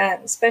struggling,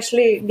 and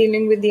especially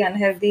dealing with the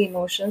unhealthy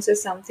emotions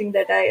is something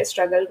that I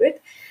struggle with.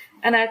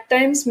 And at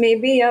times,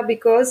 maybe,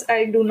 because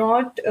I do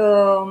not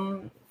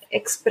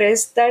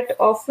express that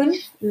often,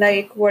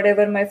 like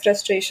whatever my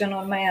frustration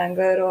or my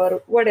anger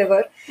or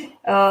whatever.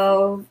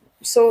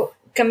 So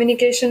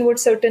communication would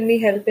certainly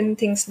help in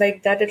things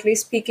like that, at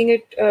least speaking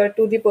it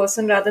to the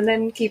person rather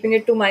than keeping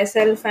it to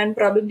myself and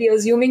probably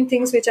assuming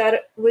things which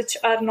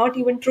are not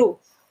even true.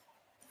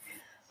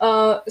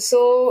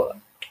 So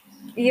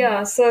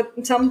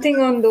something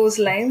on those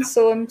lines.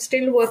 So I'm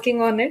still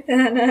working on it,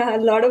 and a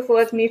lot of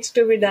work needs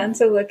to be done.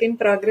 So work in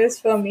progress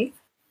for me.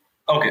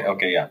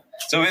 Okay, yeah.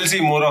 So we'll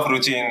see more of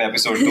Ruchi in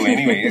episode 2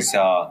 anyways,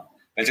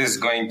 which is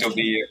going to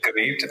be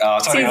great.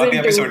 Sorry, not the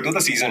episode 2,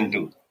 the season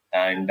 2.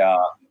 And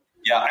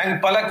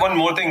and Palak, one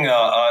more thing,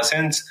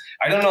 since,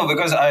 I don't know,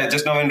 because I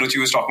just now when Ruchi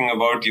was talking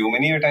about you,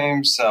 many a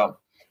times,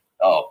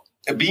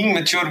 being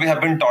mature, we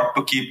have been taught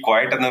to keep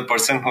quiet, and the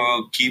person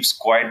who keeps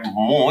quiet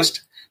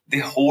most, they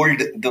hold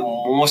the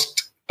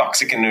most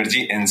toxic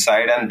energy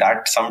inside, and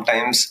that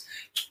sometimes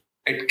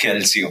it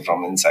kills you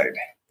from inside.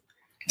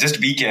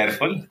 Just be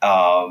careful,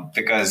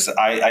 because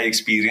I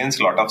experience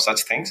a lot of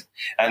such things.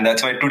 And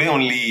that's why today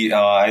only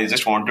I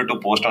just wanted to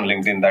post on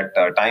LinkedIn that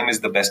time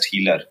is the best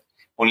healer,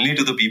 only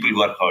to the people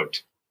who are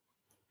hurt.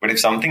 But if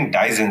something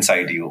dies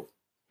inside you,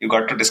 you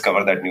got to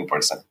discover that new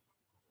person.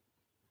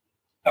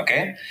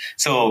 Okay?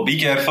 So be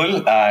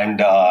careful,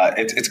 and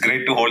it's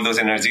great to hold those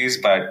energies,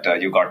 but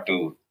you got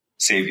to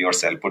save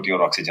yourself, put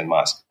your oxygen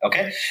mask.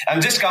 Okay? I'm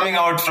just coming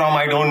out from,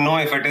 I don't know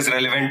if it is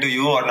relevant to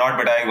you or not,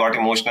 but I got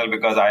emotional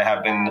because I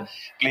have been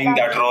playing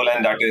that role,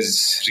 and that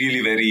is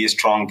really very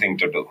strong thing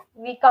to do.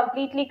 We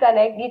completely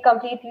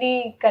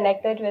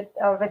connected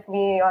with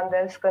me on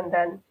this,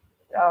 Kundan.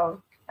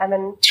 I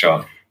mean,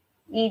 sure.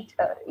 Each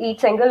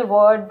single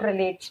word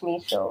relates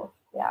me. So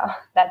yeah,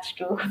 that's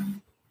true.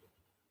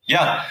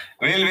 Yeah,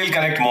 we'll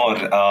connect more.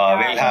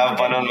 We'll have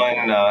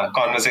one-on-one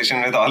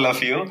conversation with all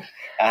of you.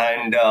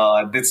 And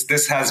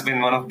this has been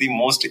one of the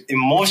most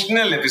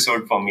emotional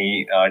episode for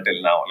me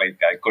till now. Like,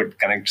 I could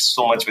connect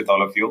so much with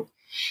all of you.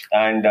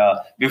 And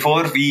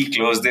before we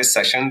close this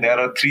session, there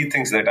are 3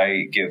 things that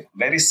I give.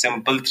 Very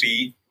simple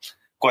 3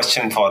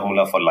 question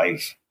formula for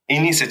life.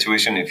 Any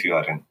situation if you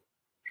are in.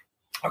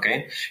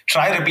 Okay,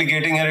 try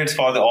replicating it. It's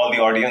for all the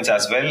audience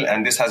as well.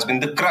 And this has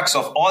been the crux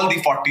of all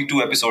the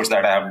 42 episodes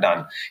that I have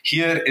done.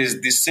 Here is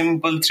the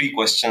simple 3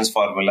 questions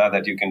formula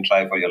that you can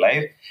try for your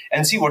life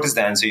and see what is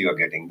the answer you are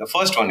getting. The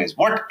first one is,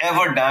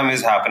 whatever damn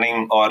is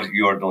happening or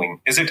you are doing,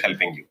 is it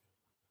helping you?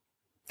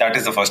 That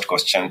is the first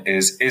question,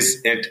 is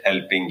it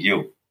helping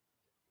you?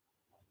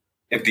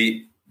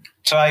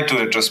 Try to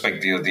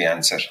retrospect the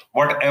answer.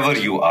 Whatever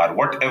you are,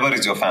 whatever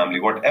is your family,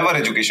 whatever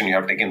education you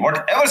have taken,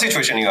 whatever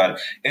situation you are,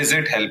 is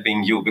it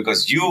helping you?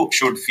 Because you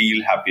should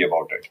feel happy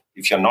about it.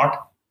 If you're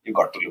not, you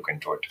got to look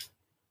into it.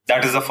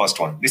 That is the first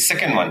one. The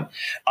second one,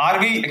 are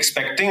we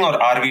expecting or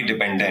are we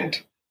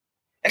dependent?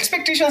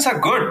 Expectations are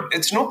good.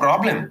 It's no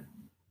problem.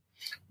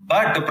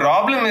 But the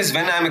problem is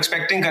when I'm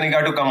expecting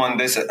Kanika to come on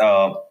this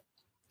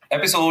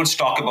episodes,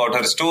 talk about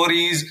her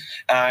stories,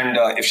 and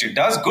if she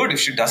does, good. If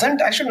she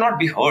doesn't, I should not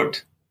be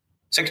hurt.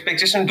 So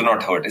expectations do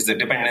not hurt. It's the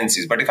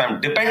dependencies. But if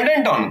I'm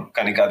dependent on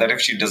Kanika, that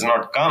if she does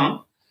not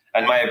come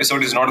and my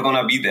episode is not going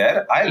to be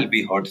there, I'll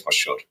be hurt for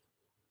sure.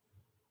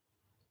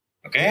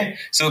 Okay?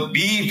 So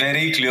be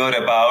very clear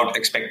about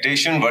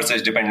expectation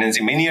versus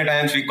dependency. Many a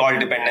times we call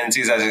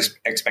dependencies as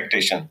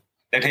expectation.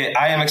 That, hey,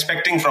 I am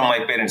expecting from my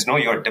parents. No,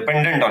 you're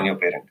dependent on your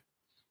parent.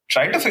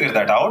 Try to figure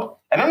that out.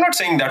 And I'm not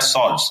saying that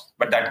solves,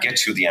 but that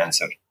gets you the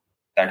answer.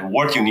 That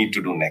what you need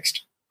to do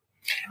next.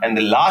 And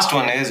the last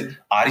one is,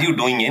 are you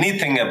doing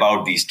anything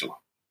about these 2?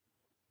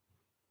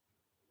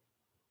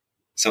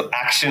 So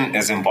action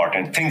is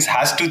important. Things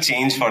has to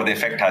change for the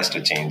effect has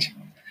to change.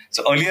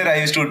 So earlier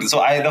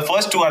the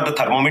first 2 are the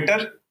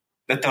thermometer.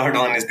 The third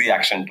one is the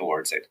action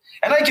towards it.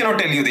 And I cannot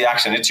tell you the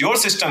action. It's your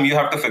system. You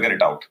have to figure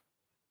it out.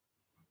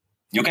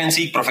 You can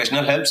seek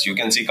professional helps. You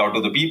can seek out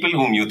to the people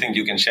whom you think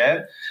you can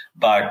share.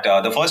 But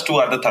the first two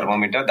are the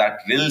thermometer that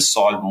will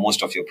solve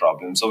most of your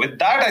problems. So with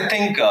that, I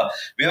think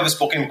we have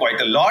spoken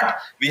quite a lot.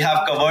 We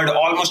have covered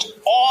almost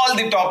all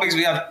the topics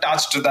we have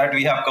touched that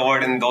we have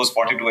covered in those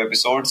 42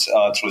 episodes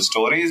through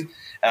stories.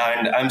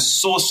 And I'm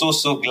so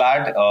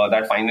glad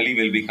that finally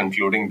we'll be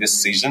concluding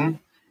this season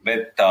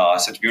with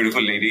such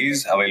beautiful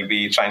ladies. I will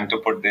be trying to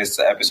put this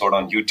episode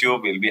on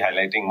YouTube. We'll be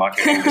highlighting,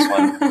 marketing this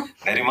one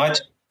very much.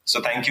 So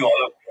thank you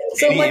all of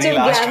so any, much any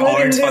of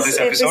glamour in this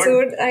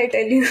episode, I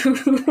tell you.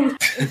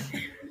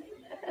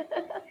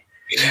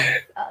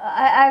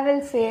 I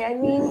will say, I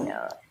mean,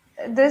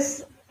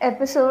 this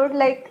episode,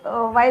 like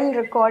while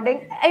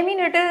recording, I mean,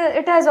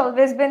 it has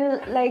always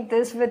been like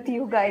this with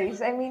you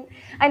guys. I mean,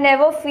 I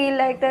never feel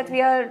like that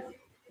we are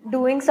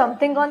doing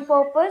something on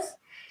purpose.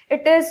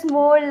 It is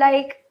more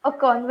like a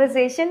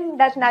conversation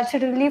that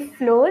naturally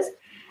flows.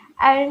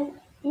 And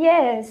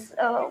yes,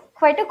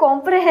 quite a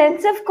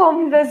comprehensive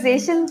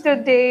conversation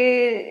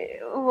today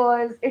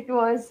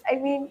was. I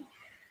mean,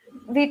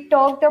 we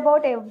talked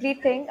about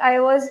everything. I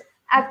was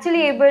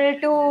actually able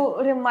to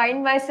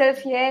remind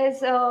myself,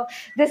 yes,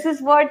 this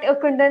is what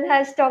Kundan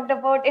has talked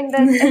about in the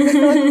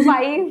episode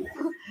 5.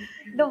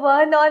 The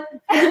one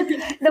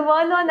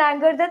on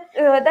anger,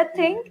 that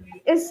thing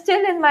is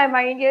still in my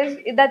mind, yes,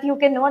 that you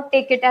cannot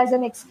take it as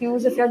an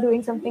excuse if you're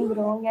doing something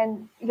wrong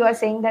and you are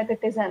saying that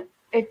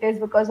it is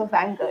because of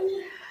anger.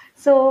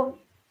 So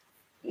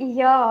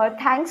yeah,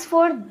 thanks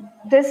for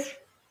this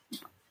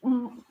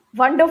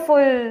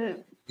wonderful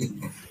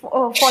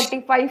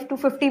 45 to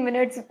 50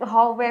 minutes,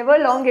 however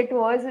long it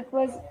was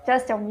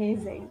just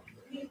amazing.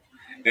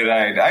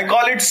 Right. I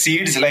call it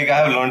seeds, like I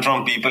have learned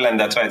from people, and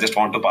that's why I just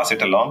want to pass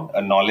it along.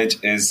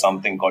 Knowledge is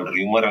something called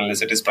rumor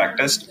unless it is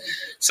practiced.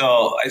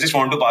 So I just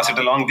want to pass it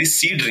along. This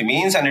seed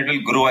remains and it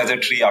will grow as a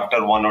tree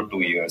after 1 or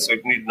 2 years. So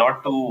it need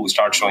not to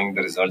start showing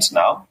the results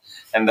now.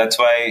 And that's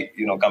why,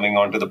 coming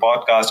on to the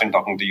podcast and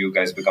talking to you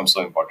guys becomes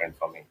so important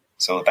for me.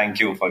 So thank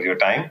you for your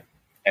time.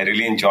 I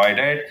really enjoyed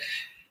it.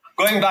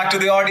 Going back to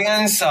the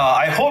audience,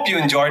 I hope you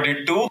enjoyed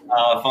it too,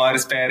 for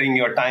sparing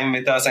your time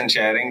with us and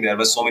sharing. There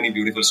were so many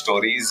beautiful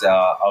stories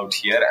out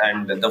here,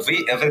 and the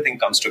way everything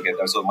comes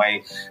together. So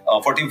my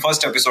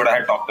 41st episode, I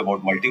had talked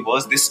about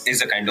multiverse. This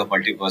is a kind of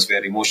multiverse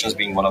where emotions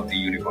being one of the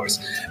universe,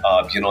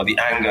 the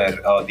anger,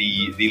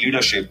 the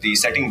leadership, the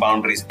setting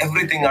boundaries,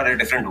 everything are a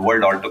different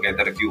world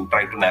altogether if you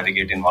try to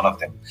navigate in one of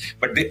them.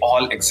 But they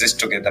all exist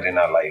together in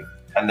our life.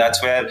 And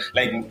that's where,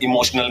 like,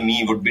 emotional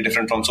me would be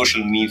different from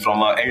social me,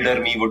 from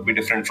elder me would be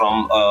different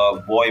from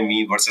boy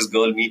me versus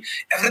girl me.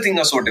 Everything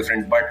is so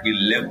different, but we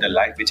live the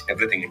life which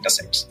everything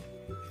intersects.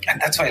 And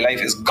that's why life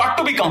has got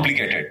to be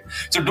complicated.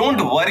 So don't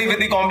worry with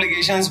the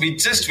complications. We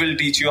just will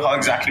teach you how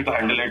exactly to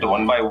handle it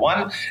one by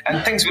one.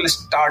 And things will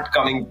start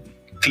coming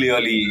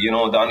clearly,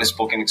 the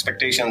unspoken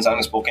expectations,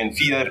 unspoken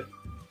fear.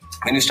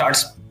 When you start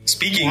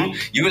speaking,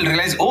 you will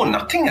realize, oh,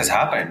 nothing has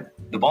happened.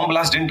 The bomb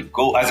didn't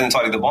go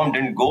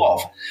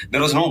off. There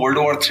was no World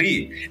War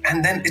III.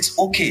 And then it's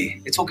okay.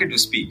 It's okay to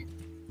speak.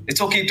 It's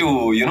okay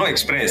to,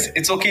 express.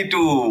 It's okay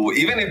to,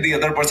 even if the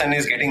other person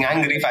is getting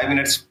angry, 5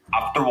 minutes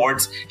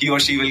afterwards, he or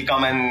she will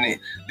come and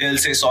they'll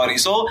say sorry.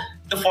 So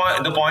the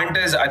point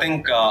is, I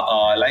think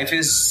life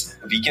is,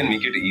 we can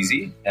make it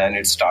easy, and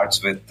it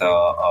starts with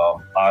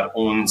our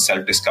own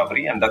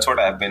self-discovery. And that's what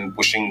I've been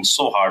pushing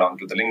so hard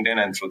onto the LinkedIn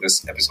and through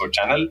this episode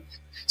channel.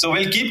 So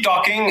we'll keep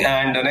talking,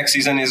 and the next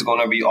season is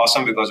going to be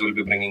awesome because we'll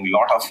be bringing a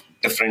lot of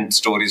different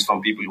stories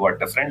from people who are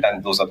different,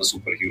 and those are the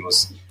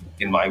superheroes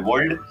in my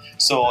world.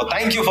 So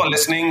thank you for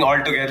listening all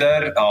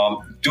together.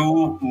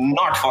 Do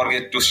not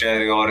forget to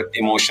share your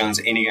emotions,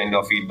 any kind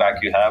of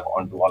feedback you have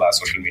onto all our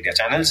social media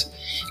channels.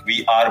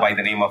 We are by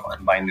the name of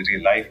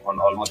Unbinary Life on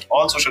almost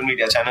all social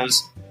media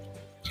channels.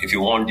 If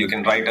you want, you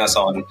can write us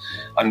on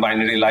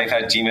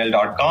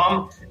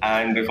unbinarylife@gmail.com.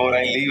 And before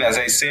I leave, as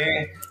I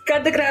say,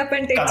 cut the crap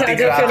and take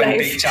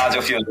charge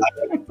of your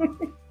life.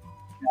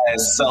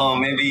 Yes, so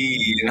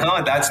maybe,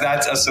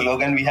 that's a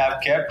slogan we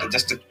have kept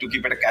just to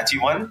keep it a catchy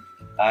one.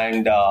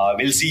 And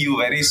we'll see you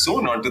very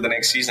soon on to the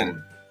next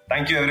season.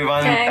 Thank you,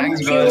 everyone.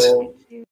 Thanks, girls.